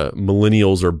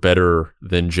millennials are better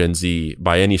than Gen Z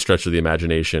by any stretch of the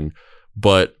imagination,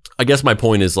 but I guess my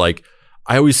point is, like,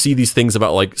 I always see these things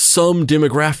about, like, some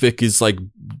demographic is like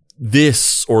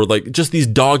this, or like just these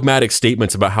dogmatic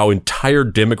statements about how entire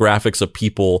demographics of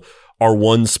people are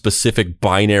one specific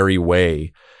binary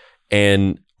way.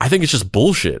 And I think it's just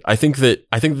bullshit. I think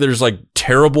there's like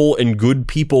terrible and good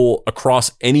people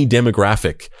across any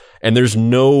demographic. And there's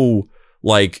no,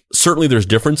 like, certainly there's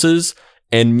differences,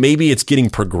 and maybe it's getting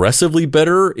progressively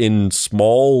better in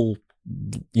small,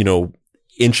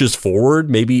 inches forward.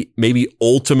 Maybe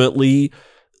ultimately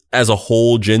as a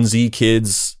whole, Gen Z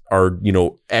kids are,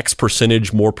 X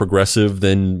percentage more progressive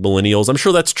than millennials. I'm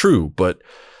sure that's true, but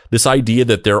this idea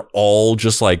that they're all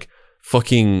just like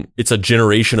fucking, it's a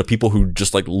generation of people who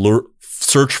just like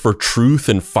search for truth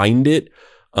and find it.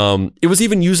 It was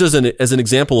even used as an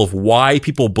example of why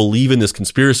people believe in this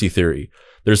conspiracy theory.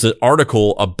 There's an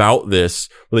article about this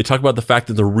where they talk about the fact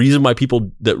that the reason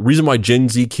why Gen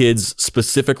Z kids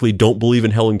specifically don't believe in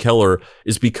Helen Keller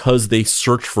is because they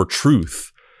search for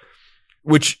truth,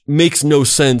 which makes no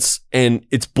sense. And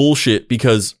it's bullshit,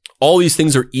 because all these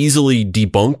things are easily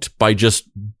debunked by just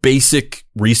basic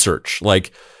research.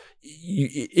 Like,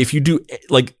 if you do,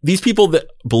 like, these people that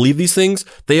believe these things,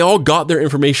 they all got their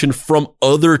information from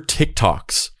other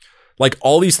TikToks. Like,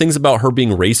 all these things about her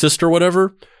being racist or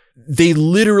whatever, they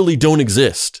literally don't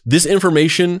exist. This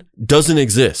information doesn't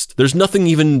exist. There's nothing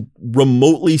even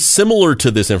remotely similar to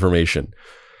this information.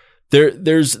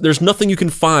 There's nothing you can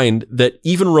find that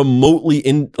even remotely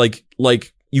in like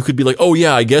you could be like, oh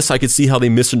yeah, I guess I could see how they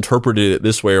misinterpreted it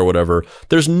this way or whatever.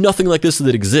 There's nothing like this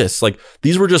that exists. Like,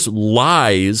 these were just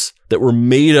lies that were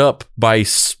made up by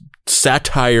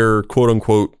satire, quote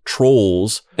unquote,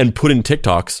 trolls and put in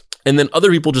TikToks. And then other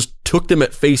people just took them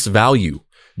at face value.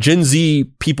 Gen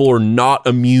Z people are not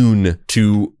immune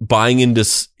to buying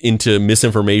into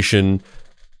misinformation,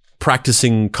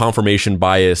 practicing confirmation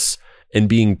bias, and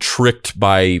being tricked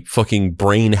by fucking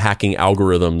brain hacking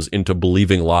algorithms into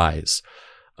believing lies.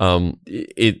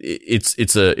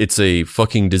 It's a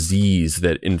fucking disease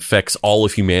that infects all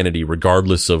of humanity,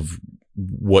 regardless of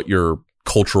what your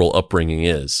cultural upbringing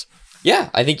is. Yeah,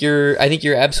 I think you're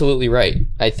absolutely right.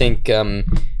 I think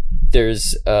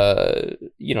there's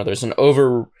an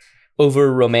over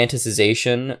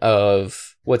romanticization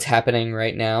of what's happening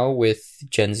right now with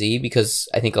Gen Z, because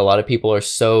I think a lot of people are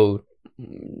so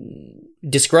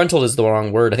disgruntled is the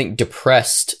wrong word. I think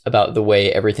depressed about the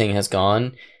way everything has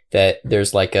gone, that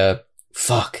there's like a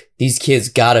fuck, these kids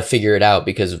gotta figure it out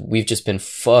because we've just been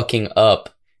fucking up.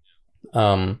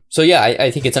 So yeah,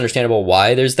 I think it's understandable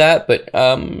why there's that, but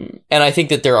and I think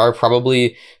that there are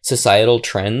probably societal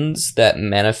trends that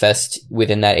manifest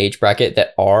within that age bracket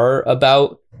that are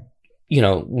about,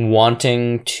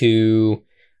 wanting to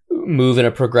move in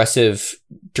a progressive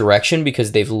direction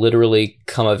because they've literally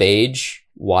come of age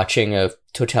watching a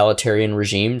totalitarian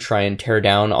regime try and tear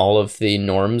down all of the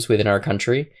norms within our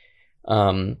country.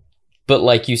 But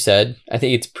like you said, I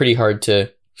think it's pretty hard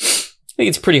to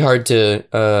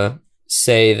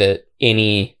say that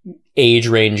any age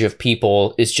range of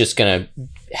people is just gonna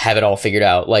have it all figured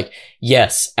out. Like,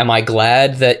 yes, am I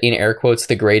glad that, in air quotes,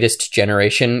 the greatest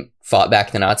generation fought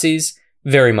back the Nazis?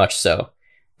 Very much so.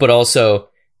 But also,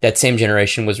 that same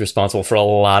generation was responsible for a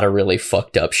lot of really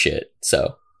fucked up shit.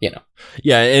 So,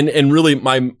 Yeah, and really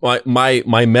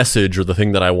my message, or the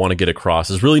thing that I want to get across,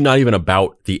 is really not even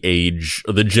about the age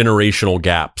or the generational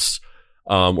gaps,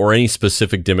 or any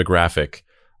specific demographic.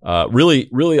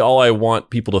 Really all I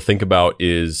want people to think about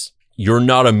is you're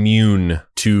not immune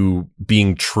to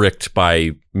being tricked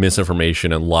by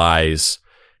misinformation and lies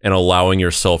and allowing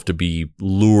yourself to be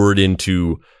lured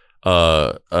into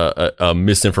a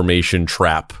misinformation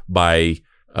trap by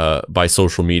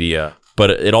social media.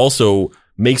 But it also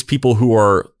makes people who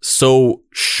are so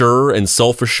sure and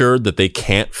self-assured that they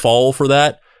can't fall for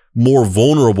that more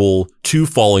vulnerable to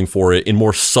falling for it in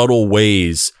more subtle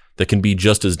ways that can be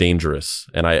just as dangerous.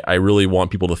 And I really want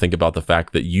people to think about the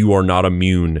fact that you are not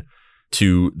immune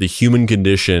to the human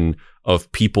condition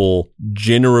of people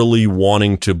generally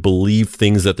wanting to believe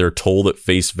things that they're told at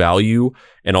face value,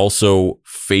 and also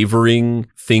favoring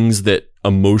things that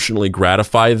emotionally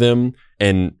gratify them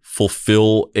and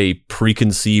fulfill a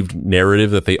preconceived narrative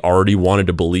that they already wanted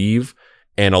to believe,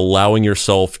 and allowing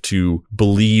yourself to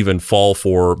believe and fall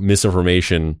for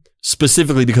misinformation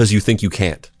specifically because you think you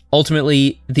can't.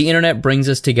 Ultimately, the internet brings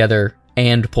us together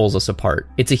and pulls us apart.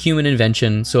 It's a human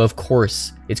invention, so of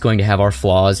course it's going to have our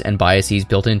flaws and biases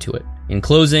built into it. In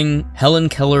closing, Helen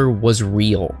Keller was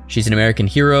real. She's an American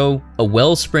hero, a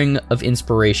wellspring of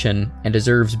inspiration, and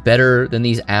deserves better than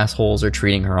these assholes are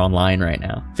treating her online right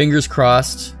now. Fingers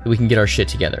crossed that we can get our shit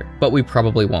together, but we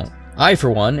probably won't. I, for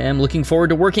one, am looking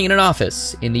forward to working in an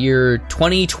office in the year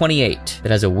 2028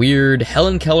 that has a weird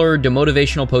Helen Keller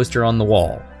demotivational poster on the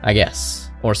wall, I guess,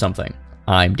 or something.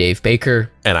 I'm Dave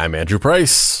Baker. And I'm Andrew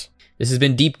Price. This has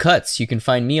been Deep Cuts. You can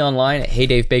find me online at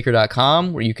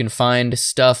heydavebaker.com, where you can find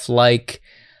stuff like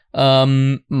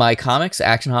my comics,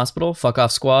 Action Hospital, Fuck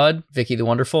Off Squad, Vicky the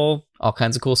Wonderful, all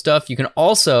kinds of cool stuff. You can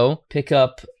also pick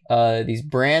up these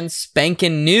brand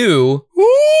spanking new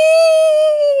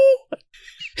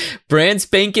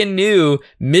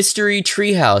Mystery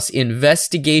Treehouse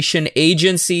Investigation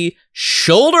Agency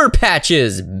shoulder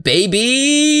patches,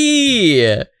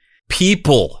 baby!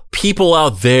 People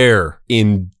out there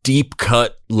in deep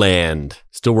cut land,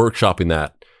 still workshopping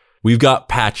that. We've got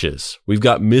patches. We've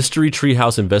got Mystery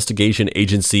Treehouse Investigation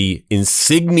Agency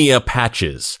insignia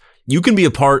patches. You can be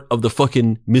a part of the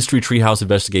fucking Mystery Treehouse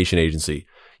Investigation Agency.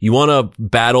 You want to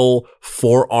battle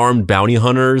 4-armed bounty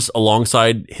hunters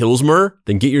alongside Hillsmer?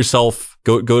 Then get yourself,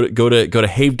 go to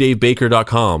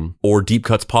havedavebaker.com or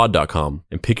deepcutspod.com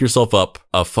and pick yourself up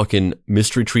a fucking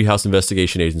Mystery Treehouse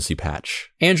Investigation Agency patch.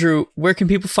 Andrew, where can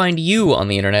people find you on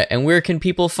the internet, and where can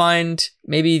people find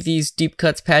maybe these Deep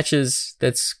Cuts patches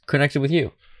that's connected with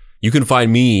you? You can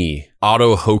find me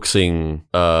auto-hoaxing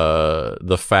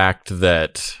the fact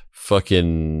that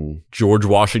fucking George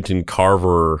Washington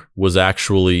Carver was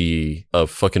actually a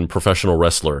fucking professional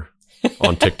wrestler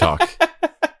on TikTok.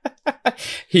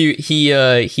 He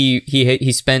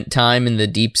spent time in the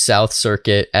Deep South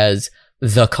circuit as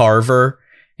the Carver,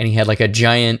 and he had like a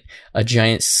giant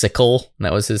sickle, and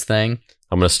that was his thing.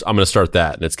 I'm gonna start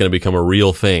that, and it's gonna become a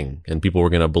real thing, and people are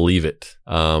gonna believe it.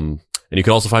 And you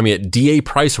can also find me at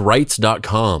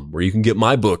dapricerights.com, where you can get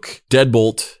my book,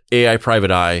 Deadbolt, AI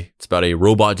Private Eye. It's about a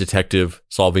robot detective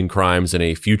solving crimes in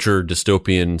a future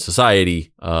dystopian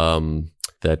society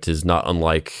that is not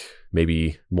unlike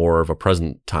maybe more of a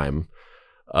present time.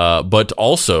 But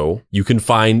also, you can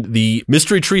find the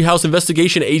Mystery Treehouse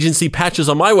Investigation Agency patches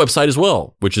on my website as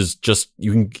well, which is just,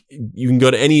 you can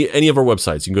go to any of our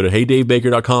websites. You can go to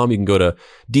heydavebaker.com, you can go to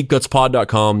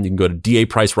deepcutspod.com, you can go to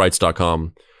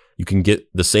dapricerights.com. You can get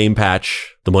the same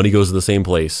patch. The money goes to the same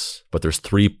place, but there's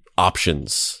 3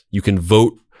 options. You can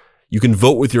vote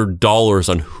with your dollars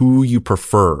on who you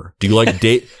prefer. Do you like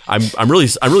Dave? I'm really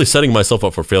setting myself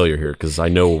up for failure here because I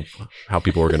know how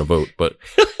people are going to vote, but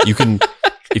you can,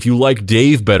 if you like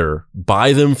Dave better,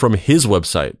 buy them from his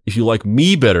website. If you like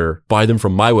me better, buy them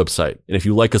from my website. And if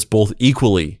you like us both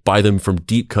equally, buy them from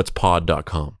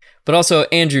deepcutspod.com. But also,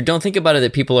 Andrew, don't think about it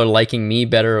that people are liking me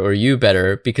better or you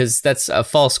better, because that's a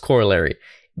false corollary.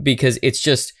 Because it's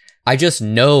just, I just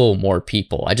know more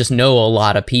people. I just know a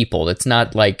lot of people. It's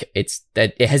not like it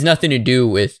has nothing to do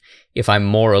with if I'm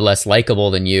more or less likable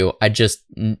than you. I just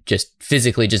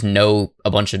physically just know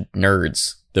a bunch of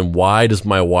nerds. Then why does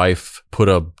my wife put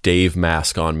a Dave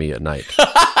mask on me at night?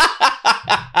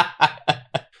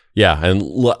 Yeah, and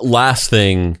last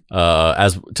thing,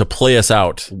 as to play us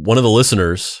out, one of the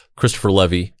listeners, Christopher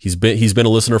Levy, he's been a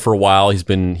listener for a while. He's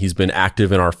been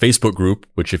active in our Facebook group,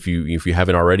 which if you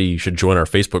haven't already, you should join our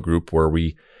Facebook group where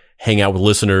we hang out with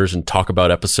listeners and talk about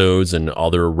episodes and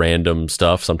other random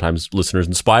stuff. Sometimes listeners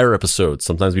inspire episodes.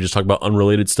 Sometimes we just talk about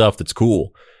unrelated stuff that's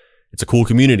cool. It's a cool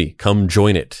community. Come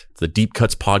join it. It's the Deep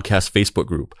Cuts Podcast Facebook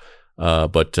group.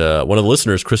 But one of the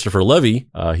listeners, Christopher Levy,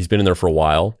 he's been in there for a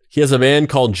while. He has a band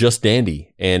called Just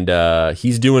Dandy, and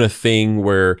he's doing a thing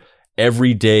where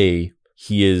every day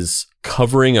he is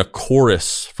covering a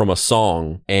chorus from a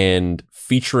song and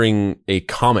featuring a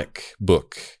comic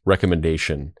book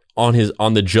recommendation on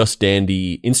the Just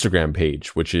Dandy Instagram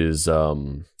page, which is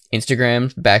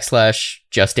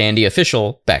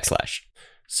Instagram.com/JustDandyOfficial/.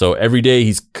 So every day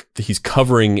he's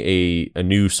covering a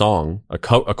new song, a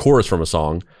chorus from a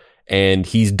song. And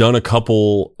he's done a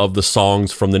couple of the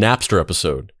songs from the Napster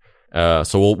episode.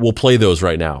 So we'll play those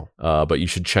right now. But you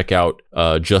should check out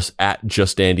Just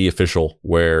Andy Official,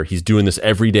 where he's doing this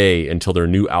every day until their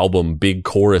new album Big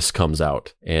Chorus comes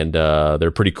out, and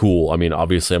they're pretty cool. I mean,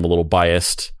 obviously, I'm a little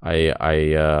biased.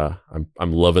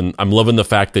 I'm loving the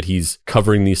fact that he's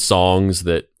covering these songs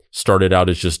that started out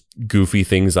as just goofy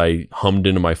things I hummed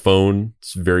into my phone.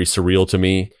 It's very surreal to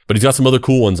me, but he's got some other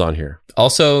cool ones on here.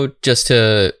 Also, just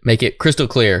to make it crystal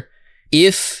clear,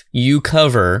 if you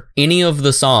cover any of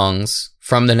the songs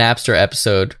from the Napster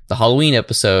episode, the Halloween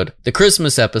episode, the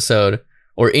Christmas episode,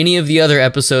 or any of the other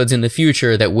episodes in the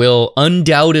future that will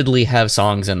undoubtedly have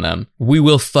songs in them, we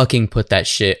will fucking put that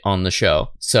shit on the show.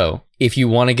 So if you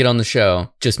want to get on the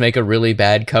show, just make a really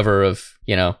bad cover of,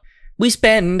 we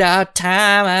spend our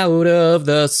time out of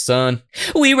the sun.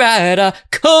 We write a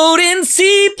code in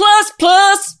C++.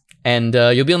 And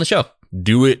you'll be on the show.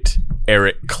 Do it,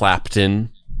 Eric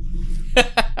Clapton.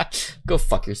 Go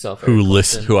fuck yourself, Eric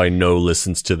who I know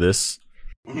listens to this.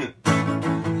 It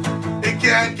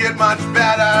can't get much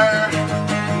better.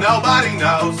 Nobody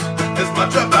knows as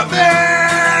much about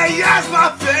me as my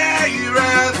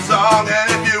favorite song. And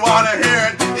if you want to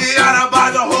hear it, you gotta buy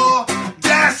the whole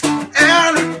disc,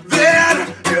 and then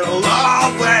it'll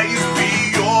always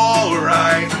be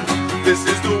alright. This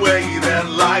is the way that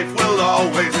life will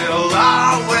always, it'll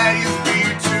always be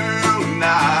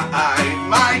tonight.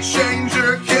 Might change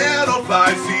your Kindle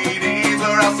 5 CDs,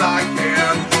 or else I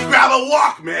can grab a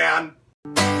Walkman.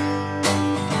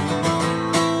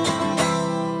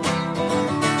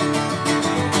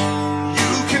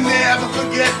 You can never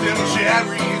forget them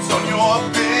cherries on your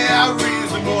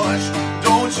berries and mush.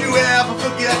 Don't you ever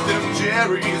forget them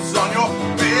cherries on your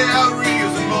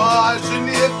berries and mush.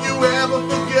 And if you ever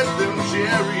forget them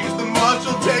cherries, the mush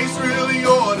will taste really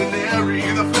ordinary.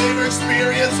 The flavor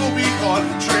experience will be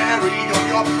contrary on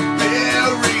your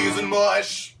berries and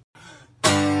mush.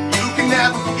 You can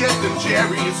never forget them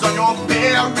cherries on your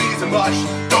berries and mush.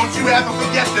 Don't you ever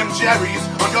forget them cherries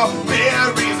on your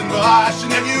berries and mush.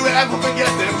 And if you ever forget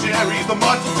them cherries, the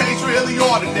mush will taste really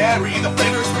ordinary. The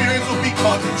flavor experience will be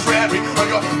contrary on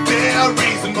your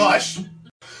berries and mush.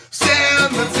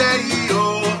 San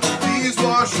Mateo, please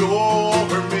wash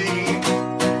over me.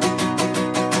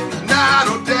 Night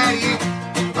or day,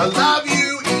 I love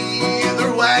you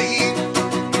either way.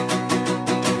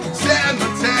 San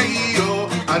Mateo,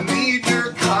 I need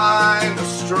your kind of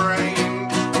strange.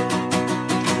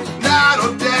 Night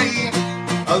or day,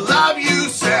 I love you,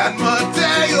 San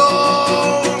Mateo.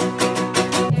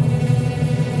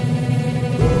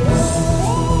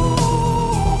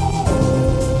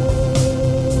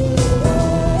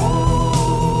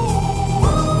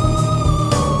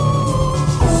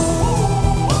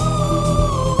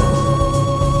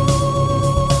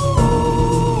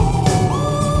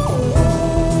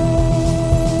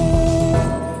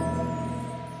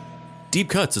 Deep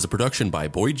Cuts is a production by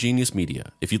Boy Genius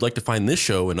Media. If you'd like to find this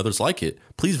show and others like it,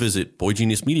 please visit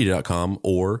boygeniusmedia.com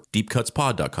or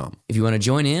deepcutspod.com. If you want to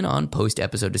join in on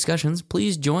post-episode discussions,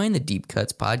 please join the Deep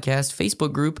Cuts Podcast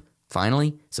Facebook group.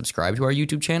 Finally, subscribe to our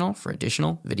YouTube channel for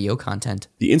additional video content.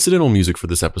 The incidental music for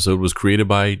this episode was created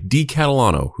by D.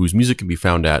 Catalano, whose music can be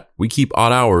found at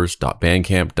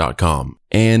wekeepoddhours.bandcamp.com,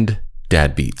 and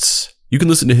Dad Beats. You can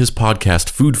listen to his podcast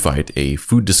Food Fight, a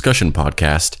food discussion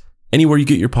podcast, anywhere you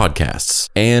get your podcasts,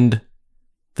 and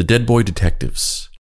The Dead Boy Detectives.